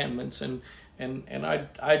 Commandments, and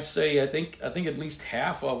I'd say I think at least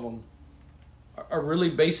half of them are really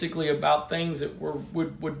basically about things that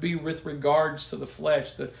would be with regards to the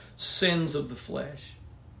flesh, the sins of the flesh.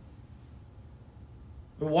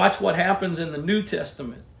 But watch what happens in the New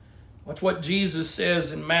Testament. Watch what Jesus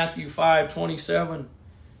says in Matthew 5:27.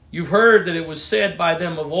 You've heard that it was said by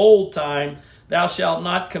them of old time, thou shalt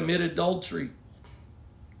not commit adultery.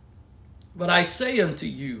 But I say unto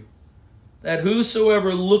you, that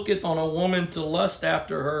whosoever looketh on a woman to lust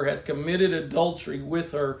after her hath committed adultery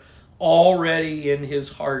with her already in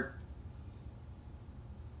his heart.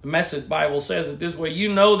 The Message Bible says it this way.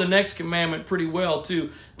 You know the next commandment pretty well too.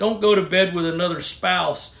 Don't go to bed with another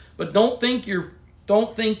spouse, but don't think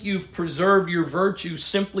you've preserved your virtue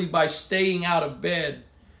simply by staying out of bed.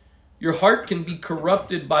 Your heart can be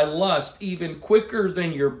corrupted by lust even quicker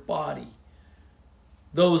than your body.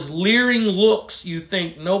 Those leering looks you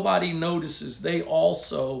think nobody notices, they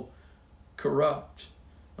also corrupt.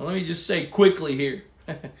 Now, let me just say quickly here.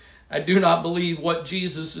 I do not believe what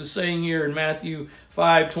Jesus is saying here in Matthew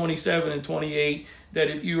 5:27 and 28, that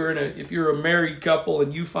if you're a married couple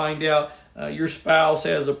and you find out your spouse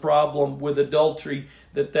has a problem with adultery,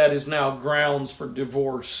 that is now grounds for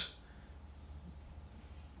divorce.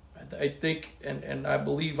 I think, and I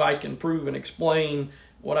believe I can prove and explain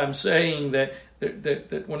what I'm saying, that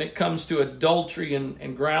when it comes to adultery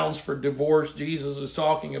and grounds for divorce, Jesus is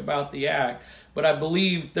talking about the act. But I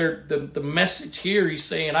believe the message here, he's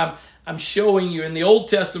saying, I'm showing you. In the Old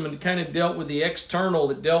Testament, it kind of dealt with the external.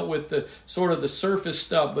 It dealt with the sort of the surface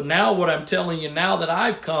stuff. But now what I'm telling you, now that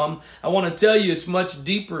I've come, I want to tell you it's much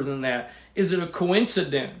deeper than that. Is it a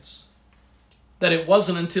coincidence that it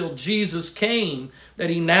wasn't until Jesus came that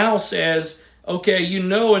he now says, okay, you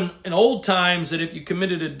know in old times that if you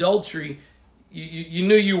committed adultery, you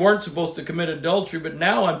knew you weren't supposed to commit adultery, but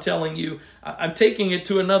now I'm telling you, I'm taking it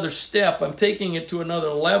to another step. I'm taking it to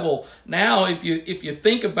another level. Now, if you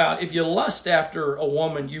think about, if you lust after a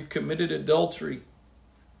woman, you've committed adultery.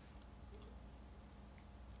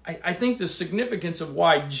 I think the significance of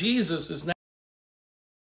why Jesus is now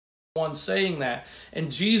the one saying that,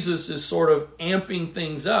 and Jesus is sort of amping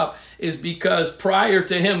things up, is because prior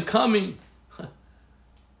to him coming,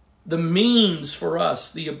 the means for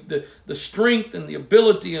us, the strength and the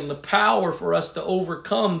ability and the power for us to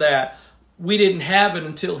overcome that, we didn't have it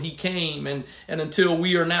until he came and until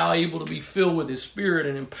we are now able to be filled with his Spirit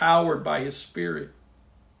and empowered by his Spirit.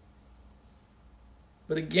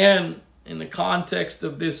 But again, in the context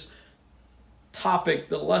of this topic,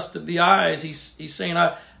 the lust of the eyes, he's saying,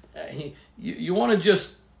 you want to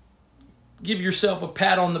just give yourself a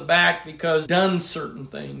pat on the back because you've done certain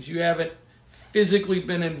things. You haven't physically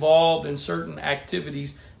been involved in certain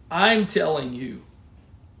activities. I'm telling you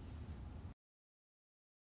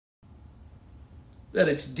that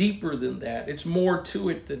it's deeper than that. It's more to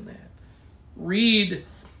it than that. Read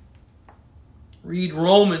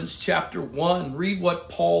Romans chapter 1. Read what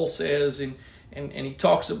Paul says, and he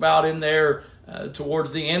talks about in there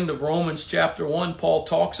towards the end of Romans chapter 1, Paul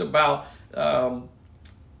talks about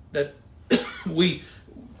that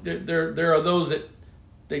there are those that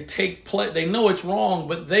they know it's wrong,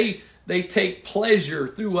 but they take pleasure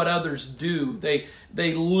through what others do. They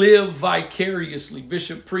live vicariously.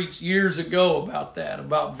 Bishop preached years ago about that,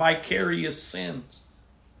 about vicarious sins.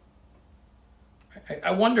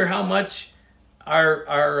 I wonder how much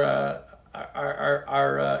our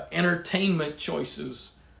entertainment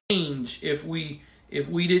choices change if we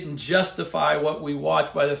didn't justify what we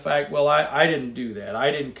watch by the fact, well, I didn't do that. I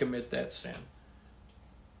didn't commit that sin.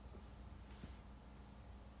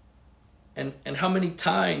 And how many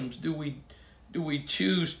times do we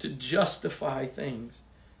choose to justify things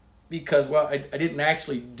because, well, I didn't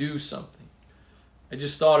actually do something. I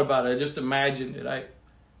just thought about it. I just imagined it.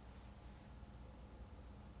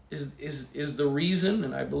 Is the reason,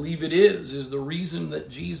 and I believe it is the reason that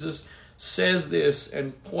Jesus says this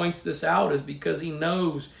and points this out is because he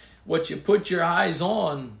knows what you put your eyes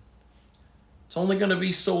on, it's only going to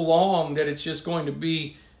be so long that it's just going to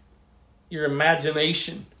be your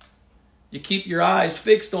imagination. You keep your eyes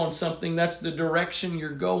fixed on something, that's the direction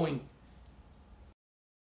you're going.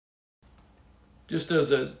 Just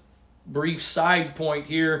as a brief side point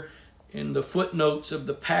here, in the footnotes of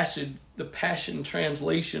the Passion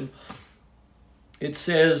Translation, it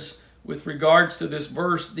says, with regards to this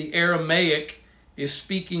verse, the Aramaic is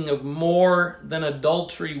speaking of more than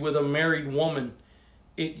adultery with a married woman.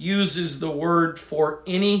 It uses the word for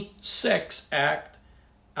any sex act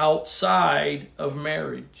outside of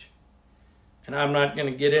marriage. And I'm not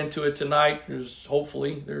going to get into it tonight.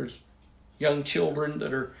 Hopefully there's young children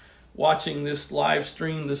that are watching this live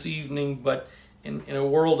stream this evening, but in a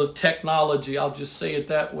world of technology, I'll just say it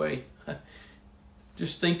that way.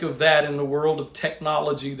 Just think of that in the world of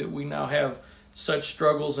technology that we now have such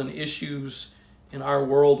struggles and issues in our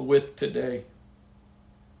world with today.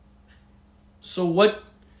 So what,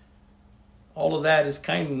 all of that is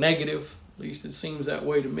kind of negative, at least it seems that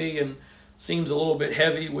way to me, and seems a little bit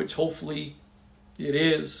heavy, which hopefully it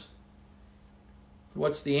is.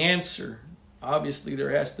 What's the answer? Obviously,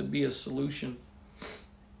 there has to be a solution.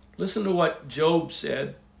 Listen to what Job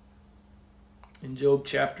said in Job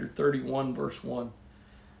chapter 31, verse 1.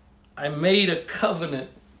 I made a covenant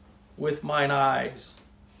with mine eyes.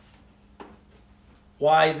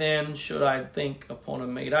 Why then should I think upon a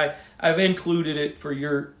maid? I've included it for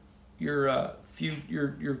you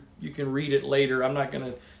can read it later. I'm not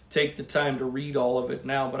going to take the time to read all of it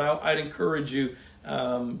now, but I'd encourage you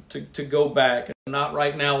to go back, not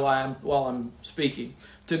right now while I'm speaking,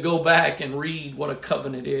 to go back and read what a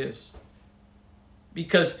covenant is.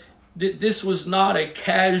 Because this was not a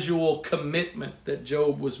casual commitment that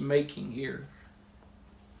Job was making here.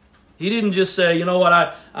 He didn't just say, you know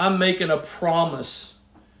what, I'm making a promise.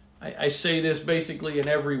 I say this basically in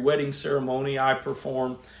every wedding ceremony I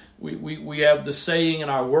perform. We have the saying in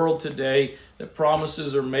our world today that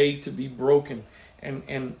promises are made to be broken.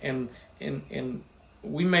 And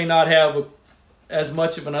we may not have as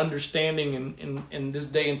much of an understanding in this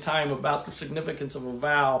day and time about the significance of a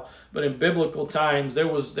vow, but in biblical times there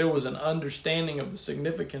was an understanding of the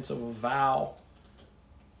significance of a vow.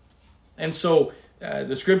 And so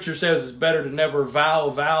the scripture says it's better to never vow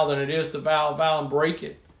a vow than it is to vow a vow and break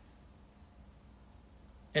it.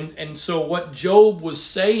 And so what Job was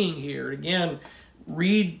saying here, again,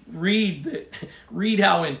 read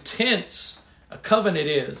how intense a covenant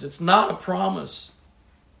is. It's not a promise.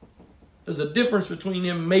 There's a difference between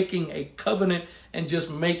him making a covenant and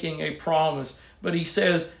just making a promise. But he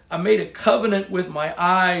says, I made a covenant with my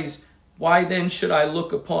eyes. Why then should I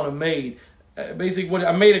look upon a maid? Basically,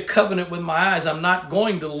 I made a covenant with my eyes. I'm not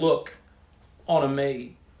going to look on a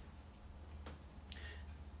maid.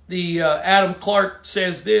 The Adam Clark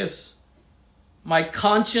says this: my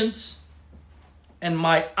conscience and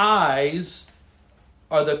my eyes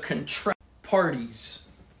are the contract parties.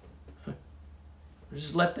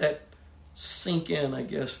 Just let that sink in, I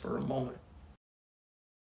guess, for a moment.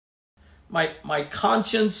 My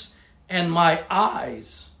conscience and my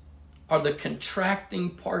eyes are the contracting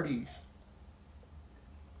parties.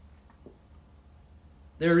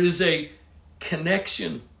 There is a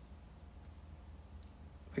connection.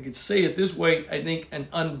 I could say it this way, I think an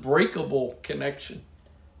unbreakable connection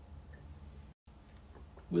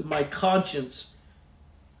with my conscience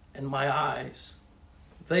and my eyes.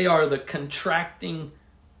 They are the contracting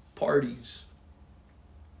parties.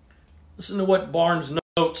 Listen to what Barnes'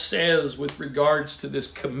 note says with regards to this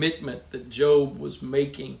commitment that Job was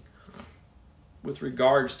making with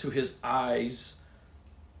regards to his eyes.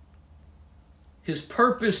 His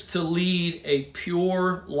purpose to lead a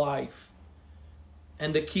pure life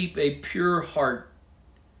and to keep a pure heart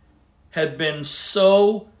had been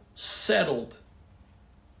so settled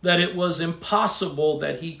that it was impossible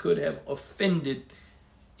that he could have offended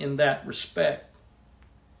in that respect.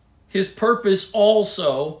 His purpose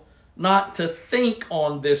also not to think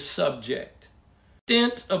on this subject,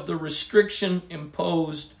 extent of the restriction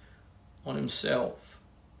imposed on himself.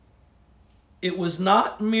 It was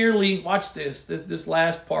not merely, watch this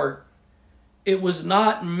last part, it was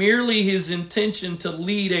not merely his intention to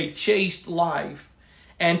lead a chaste life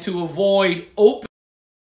and to avoid open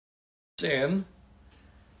sin,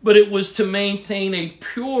 but it was to maintain a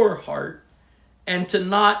pure heart and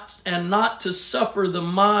not to suffer the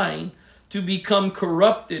mind to become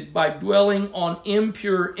corrupted by dwelling on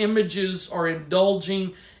impure images or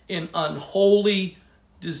indulging in unholy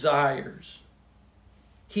desires.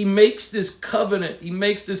 He makes this covenant, he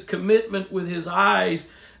makes this commitment with his eyes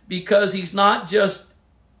because he's not just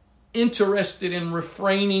interested in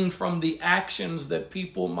refraining from the actions that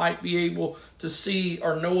people might be able to see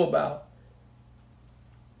or know about.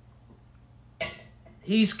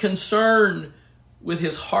 He's concerned with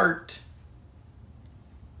his heart.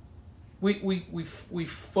 We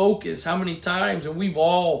focus. How many times, and we've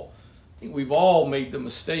all made the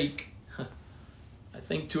mistake. I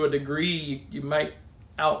think to a degree you might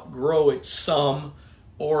outgrow it some,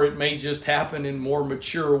 or it may just happen in more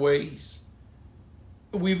mature ways.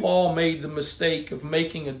 We've all made the mistake of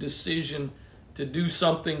making a decision to do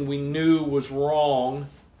something we knew was wrong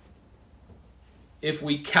if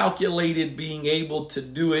we calculated being able to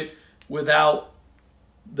do it without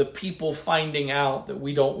the people finding out that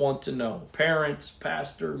we don't want to know. Parents,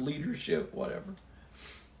 pastor, leadership, whatever.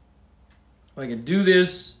 I can do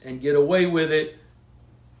this and get away with it.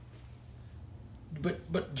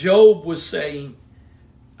 But Job was saying,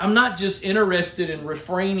 I'm not just interested in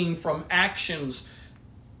refraining from actions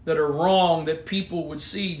that are wrong that people would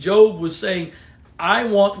see. Job was saying, I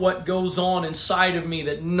want what goes on inside of me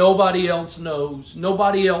that nobody else knows,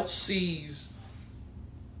 nobody else sees,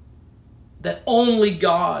 that only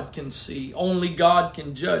God can see, only God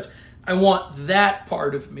can judge. I want that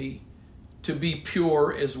part of me to be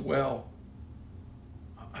pure as well.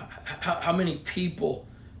 How many people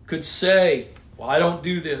could say, well, I don't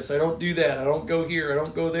do this, I don't do that, I don't go here, I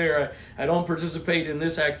don't go there, I don't participate in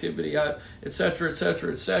this activity, etc.,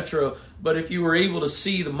 etc., etc. But if you were able to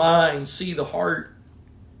see the mind, see the heart,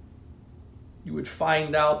 you would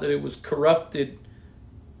find out that it was corrupted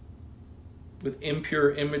with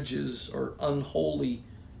impure images or unholy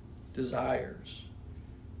desires.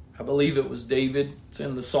 I believe it was David. It's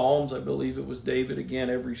in the Psalms. I believe it was David. Again,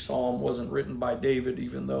 every psalm wasn't written by David,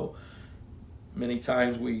 even though many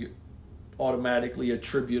times we automatically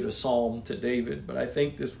attribute a psalm to David. But I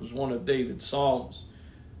think this was one of David's psalms.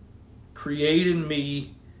 Create in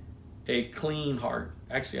me a clean heart.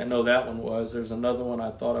 Actually, I know that one was. There's another one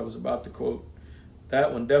I thought I was about to quote.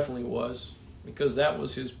 That one definitely was, because that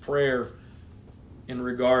was his prayer in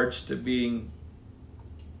regards to being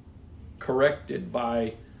corrected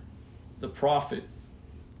by the prophet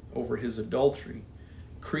over his adultery.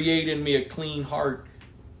 Create in me a clean heart,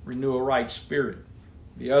 renew a right spirit.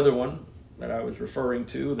 The other one that I was referring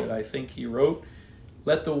to that I think he wrote,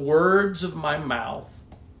 Let the words of my mouth.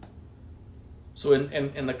 So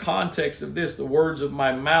in the context of this, the words of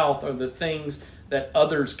my mouth are the things that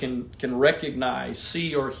others can recognize,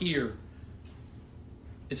 see, or hear.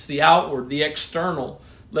 It's the outward, the external.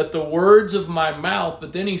 Let the words of my mouth,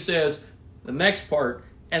 but then he says, the next part,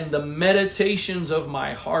 and the meditations of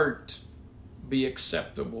my heart be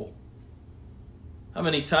acceptable. How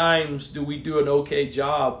many times do we do an okay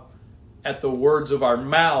job at the words of our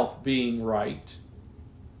mouth being right,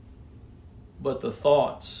 but the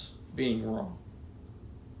thoughts being wrong?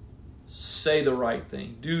 Say the right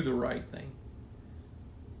thing, do the right thing.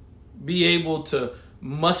 Be able to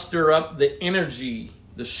muster up the energy,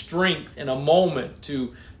 the strength in a moment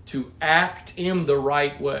to act in the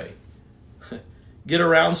right way. Get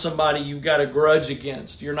around somebody you've got a grudge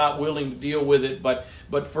against. You're not willing to deal with it, but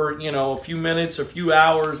for a few minutes, a few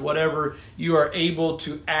hours, whatever, you are able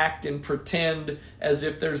to act and pretend as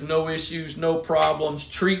if there's no issues, no problems.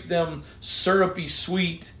 Treat them syrupy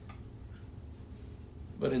sweet,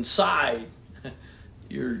 but inside,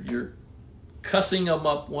 you're cussing them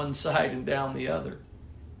up one side and down the other.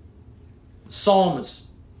 The psalmist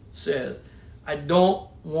says, I don't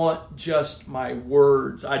want just my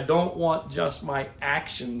words. I don't want just my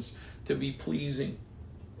actions to be pleasing.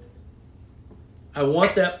 I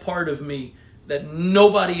want that part of me that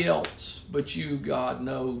nobody else but you, God,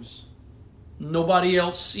 knows. Nobody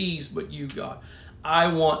else sees but you, God.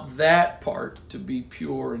 I want that part to be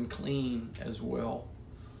pure and clean as well.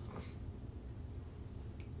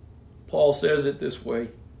 Paul says it this way.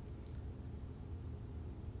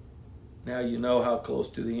 Now you know how close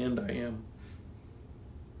to the end I am.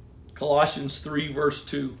 Colossians 3 verse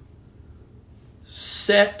 2.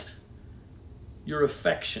 Set your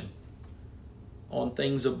affection on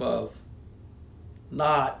things above,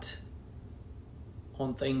 not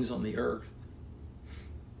on things on the earth.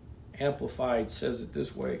 Amplified says it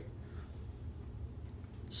this way.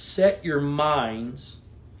 Set your minds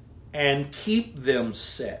and keep them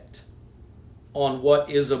set on what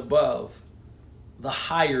is above, the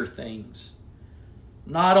higher things,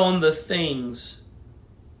 not on the things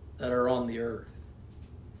that are on the earth.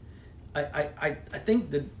 I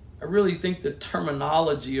really think the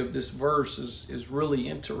terminology of this verse is really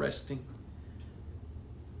interesting.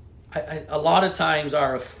 A lot of times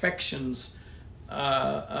our affections,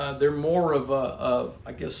 they're more of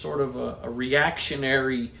a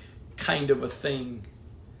reactionary kind of a thing,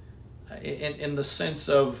 in the sense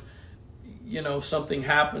of, something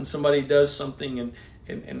happens, somebody does something,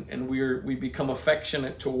 and we become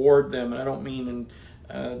affectionate toward them. And I don't mean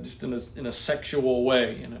just in a sexual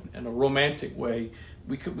way, in a romantic way.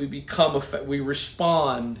 We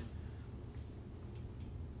respond.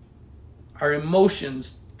 Our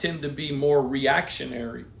emotions tend to be more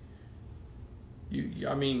reactionary.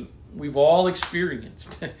 We've all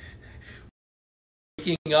experienced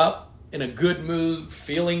waking up in a good mood,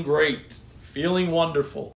 feeling great, feeling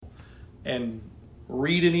wonderful, and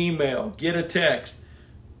read an email, get a text,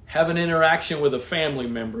 have an interaction with a family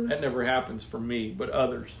member. That never happens for me, but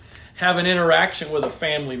others. Have an interaction with a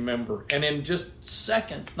family member, and in just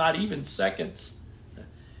seconds, not even seconds,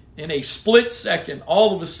 in a split second,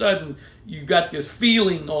 all of a sudden, you've got this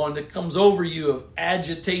feeling on that comes over you of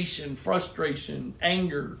agitation, frustration,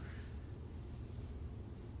 anger.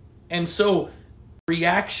 And so,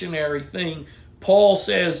 reactionary thing, Paul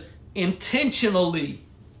says, intentionally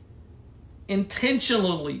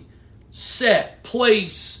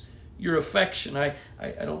place your affection. I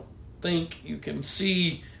don't think you can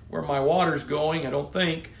see where my water's going. I don't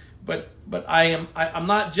think, but I'm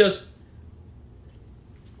not just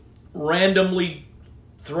randomly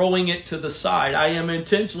throwing it to the side. I am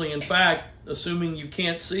intentionally, in fact, assuming you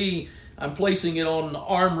can't see, I'm placing it on the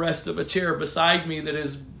armrest of a chair beside me that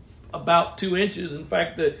is about 2 inches. In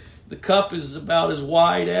fact, the cup is about as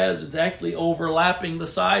wide as it's actually overlapping the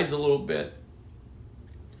sides a little bit,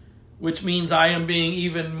 which means I am being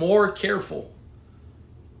even more careful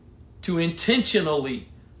to intentionally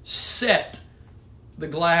set the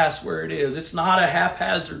glass where it is. It's not a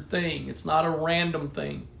haphazard thing. It's not a random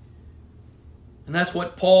thing. And that's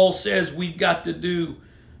what Paul says we've got to do.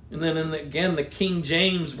 And then again, the King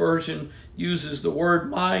James Version uses the word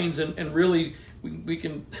minds, and really we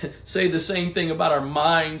can say the same thing about our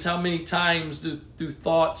minds. How many times do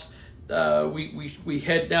thoughts, we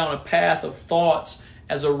head down a path of thoughts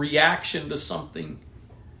as a reaction to something?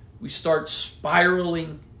 We start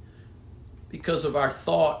spiraling because of our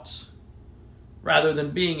thoughts, rather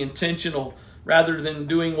than being intentional, rather than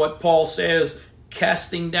doing what Paul says,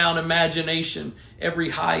 casting down imagination, every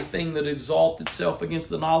high thing that exalts itself against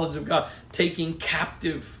the knowledge of God, taking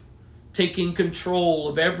captive, taking control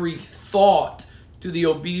of every thought to the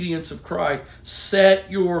obedience of Christ. Set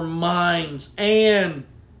your minds and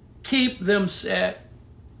keep them set.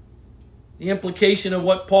 The implication of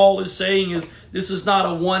what Paul is saying is this is not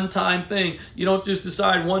a one-time thing. You don't just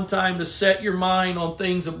decide one time to set your mind on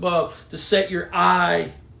things above, to set your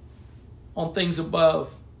eye on things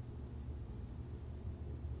above.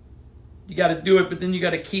 You got to do it, but then you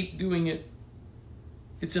got to keep doing it.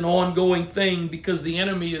 It's an ongoing thing because the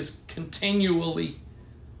enemy is continually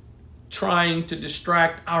trying to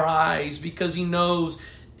distract our eyes because he knows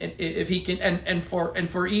if he can, and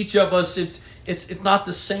for each of us, it's not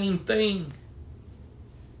the same thing.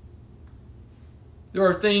 There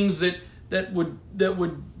are things that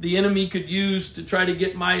the enemy could use to try to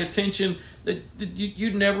get my attention that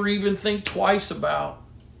you'd never even think twice about.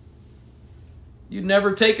 You'd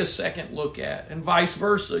never take a second look at, and vice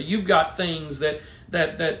versa. You've got things that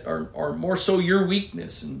are more so your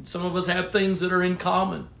weakness, and some of us have things that are in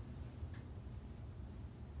common.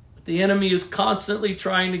 But the enemy is constantly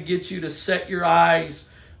trying to get you to set your eyes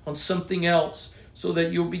on something else so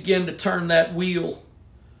that you'll begin to turn that wheel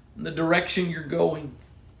in the direction you're going.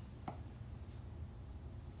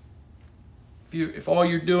 If all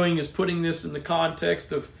you're doing is putting this in the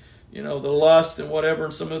context of, the lust and whatever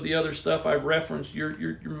and some of the other stuff I've referenced,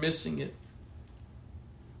 you're missing it.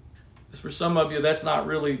 For some of you, that's not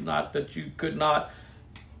that you could not,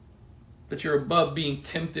 that you're above being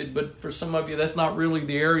tempted, but for some of you, that's not really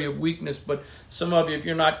the area of weakness. But some of you, if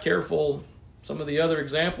you're not careful, some of the other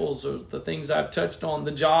examples are the things I've touched on,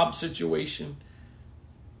 the job situation.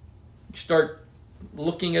 You start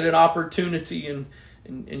looking at an opportunity and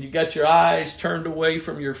you got your eyes turned away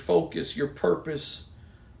from your focus, your purpose,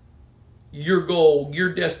 your goal,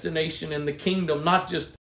 your destination in the kingdom, not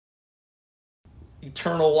just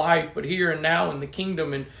eternal life, but here and now in the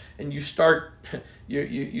kingdom, and you start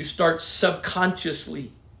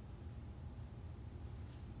subconsciously.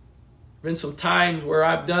 Been some times where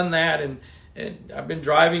I've done that, and I've been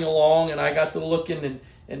driving along, and I got to looking,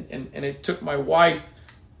 and it took my wife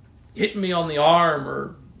hitting me on the arm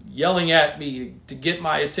or yelling at me to get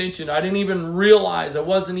my attention. I didn't even realize, I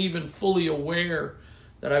wasn't even fully aware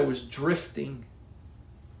that I was drifting.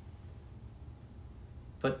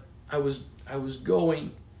 But I was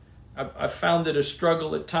going. I found it a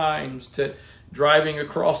struggle at times to driving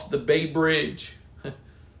across the Bay Bridge.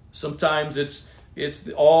 Sometimes it's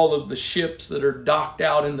all of the ships that are docked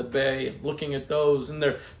out in the bay, and looking at those. And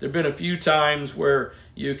there've been a few times where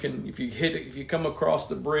you can, if you come across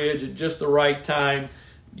the bridge at just the right time,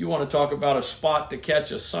 you want to talk about a spot to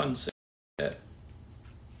catch a sunset.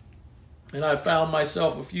 And I found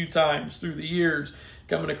myself a few times through the years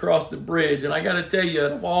coming across the bridge. And I got to tell you,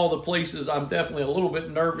 of all the places I'm definitely a little bit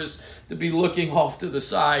nervous to be looking off to the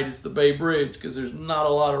side, it's the Bay Bridge, because there's not a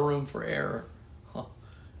lot of room for error.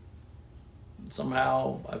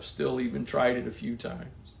 Somehow I've still even tried it a few times.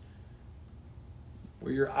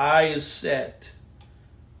 Where your eye is set,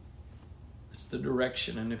 it's the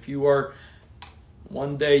direction. And if you are,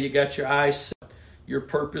 one day you got your eyes set, your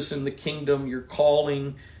purpose in the kingdom, your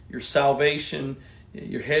calling, your salvation,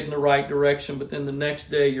 you're heading the right direction, but then the next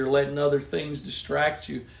day you're letting other things distract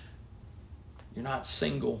you. You're not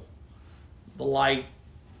single. The light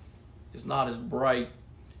is not as bright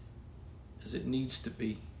as it needs to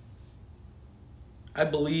be. I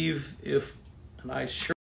believe and I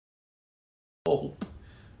sure hope,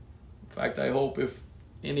 in fact, I hope if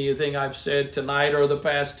anything I've said tonight or the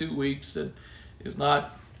past 2 weeks that is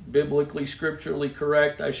not biblically, scripturally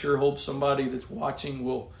correct, I sure hope somebody that's watching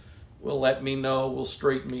will let me know, will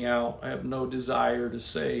straighten me out. I have no desire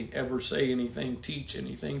to ever say anything, teach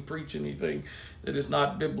anything, preach anything that is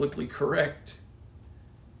not biblically correct.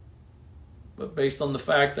 But based on the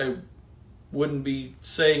fact I wouldn't be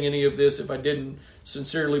saying any of this if I didn't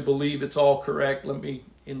sincerely believe it's all correct, let me,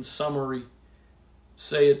 in summary,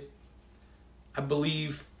 say it. I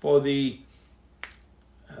believe for the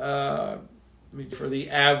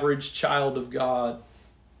average child of God,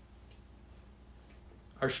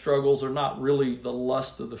 our struggles are not really the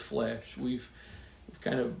lust of the flesh. We've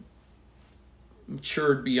kind of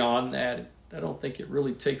matured beyond that. I don't think it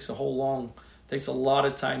really takes a lot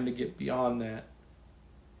of time to get beyond that.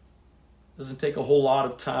 It doesn't take a whole lot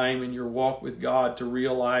of time in your walk with God to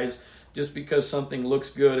realize just because something looks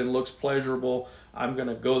good and looks pleasurable, I'm going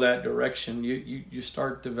to go that direction. You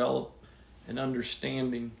start to develop an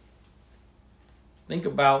understanding. Think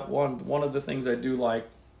about one of the things I do like,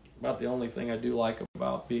 about the only thing I do like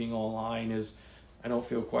about being online is I don't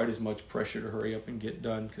feel quite as much pressure to hurry up and get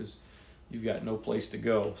done because you've got no place to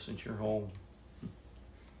go since you're home.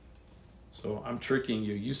 So I'm tricking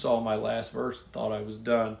you. You saw my last verse and thought I was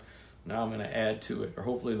done. Now I'm going to add to it, or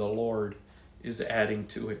hopefully the Lord is adding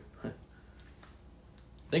to it.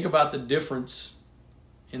 Think about the difference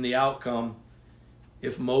in the outcome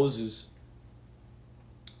if Moses,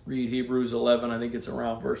 read Hebrews 11, I think it's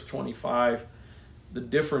around verse 25, the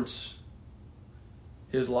difference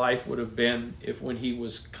his life would have been if when he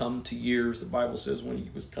was come to years, the Bible says when he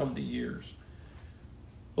was come to years.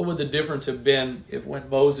 What would the difference have been if when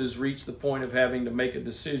Moses reached the point of having to make a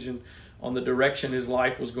decision on the direction his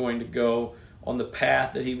life was going to go, on the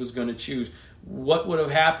path that he was going to choose? What would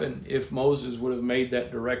have happened if Moses would have made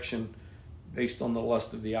that direction based on the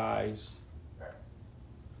lust of the eyes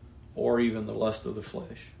or even the lust of the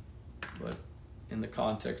flesh? But in the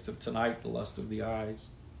context of tonight, the lust of the eyes.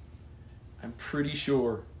 I'm pretty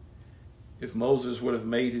sure if Moses would have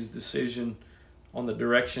made his decision on the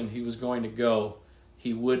direction he was going to go,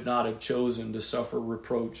 he would not have chosen to suffer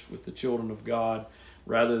reproach with the children of God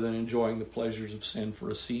rather than enjoying the pleasures of sin for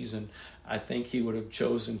a season. I think he would have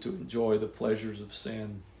chosen to enjoy the pleasures of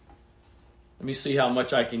sin. Let me see how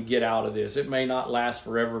much I can get out of this. It may not last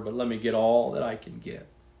forever, but let me get all that I can get.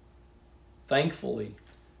 Thankfully,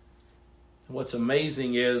 what's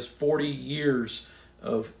amazing is 40 years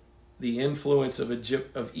of the influence of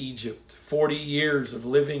Egypt, 40 years of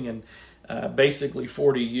living in basically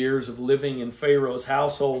 40 years of living in Pharaoh's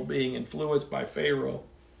household, being influenced by Pharaoh,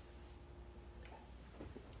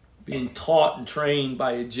 being taught and trained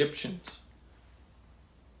by Egyptians.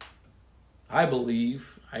 I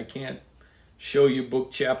believe, I can't show you book,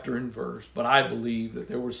 chapter, and verse, but I believe that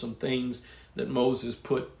there were some things that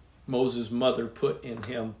Moses' mother put in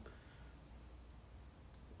him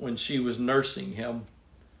when she was nursing him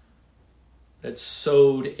that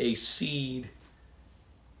sowed a seed,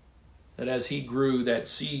 that as he grew, that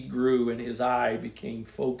seed grew and his eye became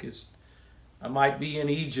focused. I might be in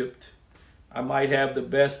Egypt. I might have the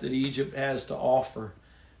best that Egypt has to offer,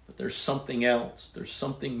 but there's something else. There's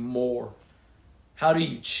something more. How do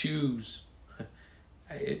you choose?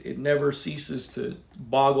 It never ceases to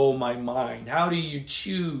boggle my mind. How do you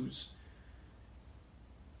choose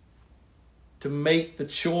to make the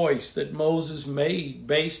choice that Moses made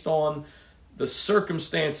based on the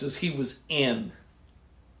circumstances he was in?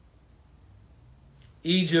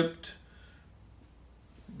 Egypt,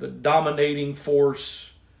 the dominating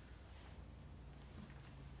force,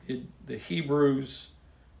 the Hebrews,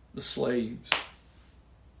 the slaves.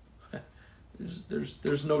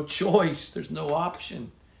 There's no choice. There's no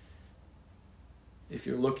option. If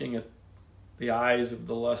you're looking at the eyes of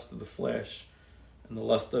the lust of the flesh and the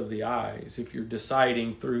lust of the eyes, if you're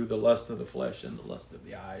deciding through the lust of the flesh and the lust of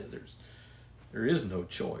the eyes, there is no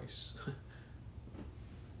choice.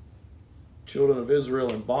 Children of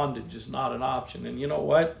Israel in bondage is not an option. And you know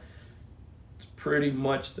what? It's pretty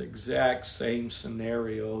much the exact same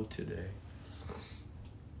scenario today.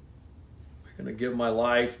 I'm going to give my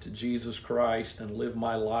life to Jesus Christ and live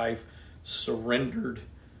my life surrendered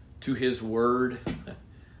to His Word,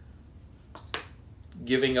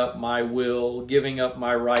 giving up my will, giving up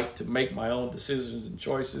my right to make my own decisions and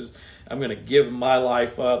choices. I'm going to give my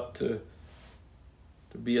life up to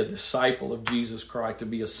be a disciple of Jesus Christ, to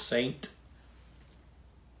be a saint.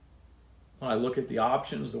 When I look at the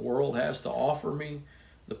options the world has to offer me,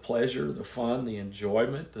 the pleasure, the fun, the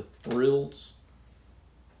enjoyment, the thrills.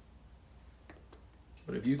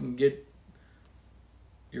 But if you can get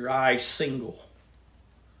your eyes single,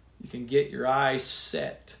 you can get your eyes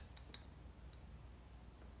set,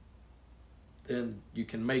 then you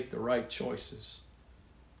can make the right choices.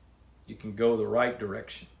 You can go the right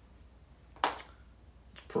direction. Let's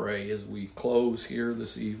pray as we close here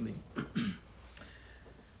this evening.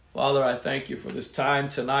 Father, I thank you for this time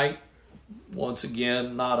tonight. Once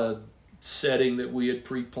again, not a setting that we had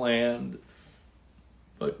pre-planned,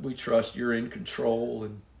 but we trust you're in control.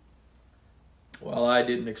 And while I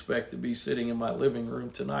didn't expect to be sitting in my living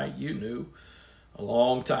room tonight, you knew a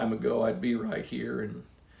long time ago I'd be right here. And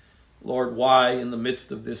Lord, why in the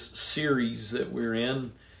midst of this series that we're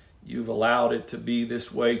in, you've allowed it to be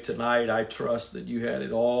this way tonight, I trust that you had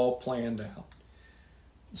it all planned out.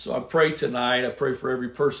 So I pray tonight, I pray for every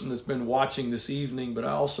person that's been watching this evening, but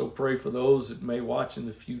I also pray for those that may watch in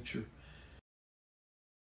the future,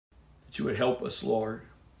 that you would help us, Lord.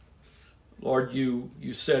 Lord, you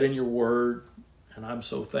said in your word, and I'm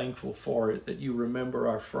so thankful for it, that you remember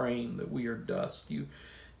our frame, that we are dust. You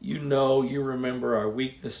remember our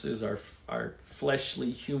weaknesses, our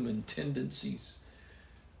fleshly human tendencies.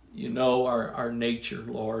 You know our nature,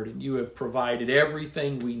 Lord, and you have provided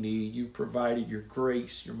everything we need. You provided your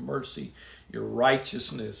grace, your mercy, your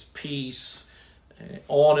righteousness, peace,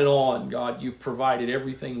 on, God. You provided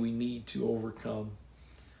everything we need to overcome.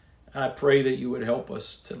 And I pray that you would help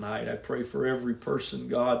us tonight. I pray for every person,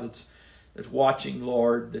 God, that's watching,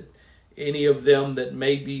 Lord, that any of them that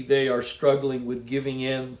maybe they are struggling with giving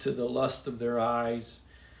in to the lust of their eyes,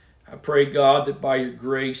 I pray, God, that by your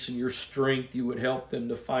grace and your strength, you would help them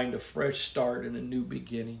to find a fresh start and a new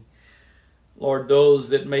beginning. Lord, those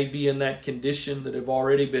that may be in that condition that have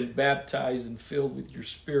already been baptized and filled with your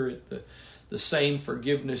Spirit, the same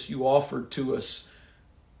forgiveness you offered to us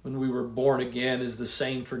when we were born again is the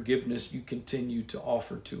same forgiveness you continue to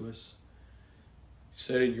offer to us. You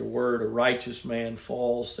said in your word, a righteous man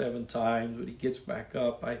falls 7 times, but he gets back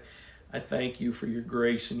up. I thank you for your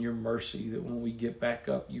grace and your mercy that when we get back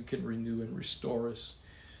up, you can renew and restore us.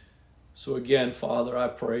 So again, Father, I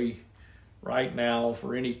pray right now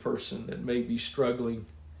for any person that may be struggling,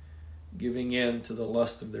 giving in to the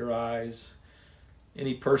lust of their eyes.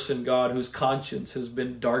 Any person, God, whose conscience has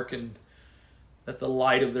been darkened, that the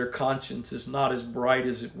light of their conscience is not as bright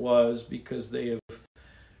as it was because they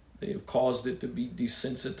have caused it to be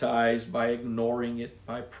desensitized by ignoring it,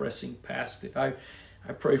 by pressing past it. I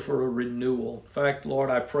pray for a renewal. In fact, Lord,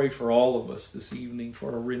 I pray for all of us this evening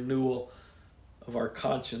for a renewal of our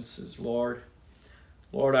consciences, Lord.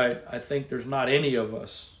 Lord, I think there's not any of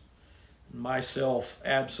us, myself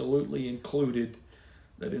absolutely included,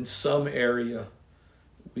 that in some area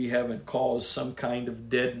we haven't caused some kind of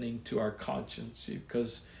deadening to our conscience,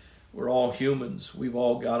 because we're all humans. We've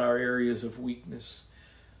all got our areas of weakness.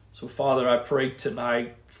 So, Father, I pray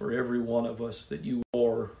tonight for every one of us that you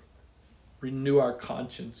will renew our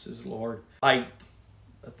consciences, Lord.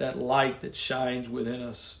 That light that shines within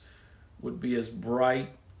us would be as bright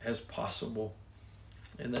as possible.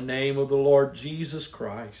 In the name of the Lord Jesus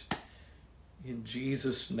Christ, in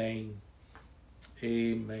Jesus' name,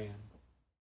 amen.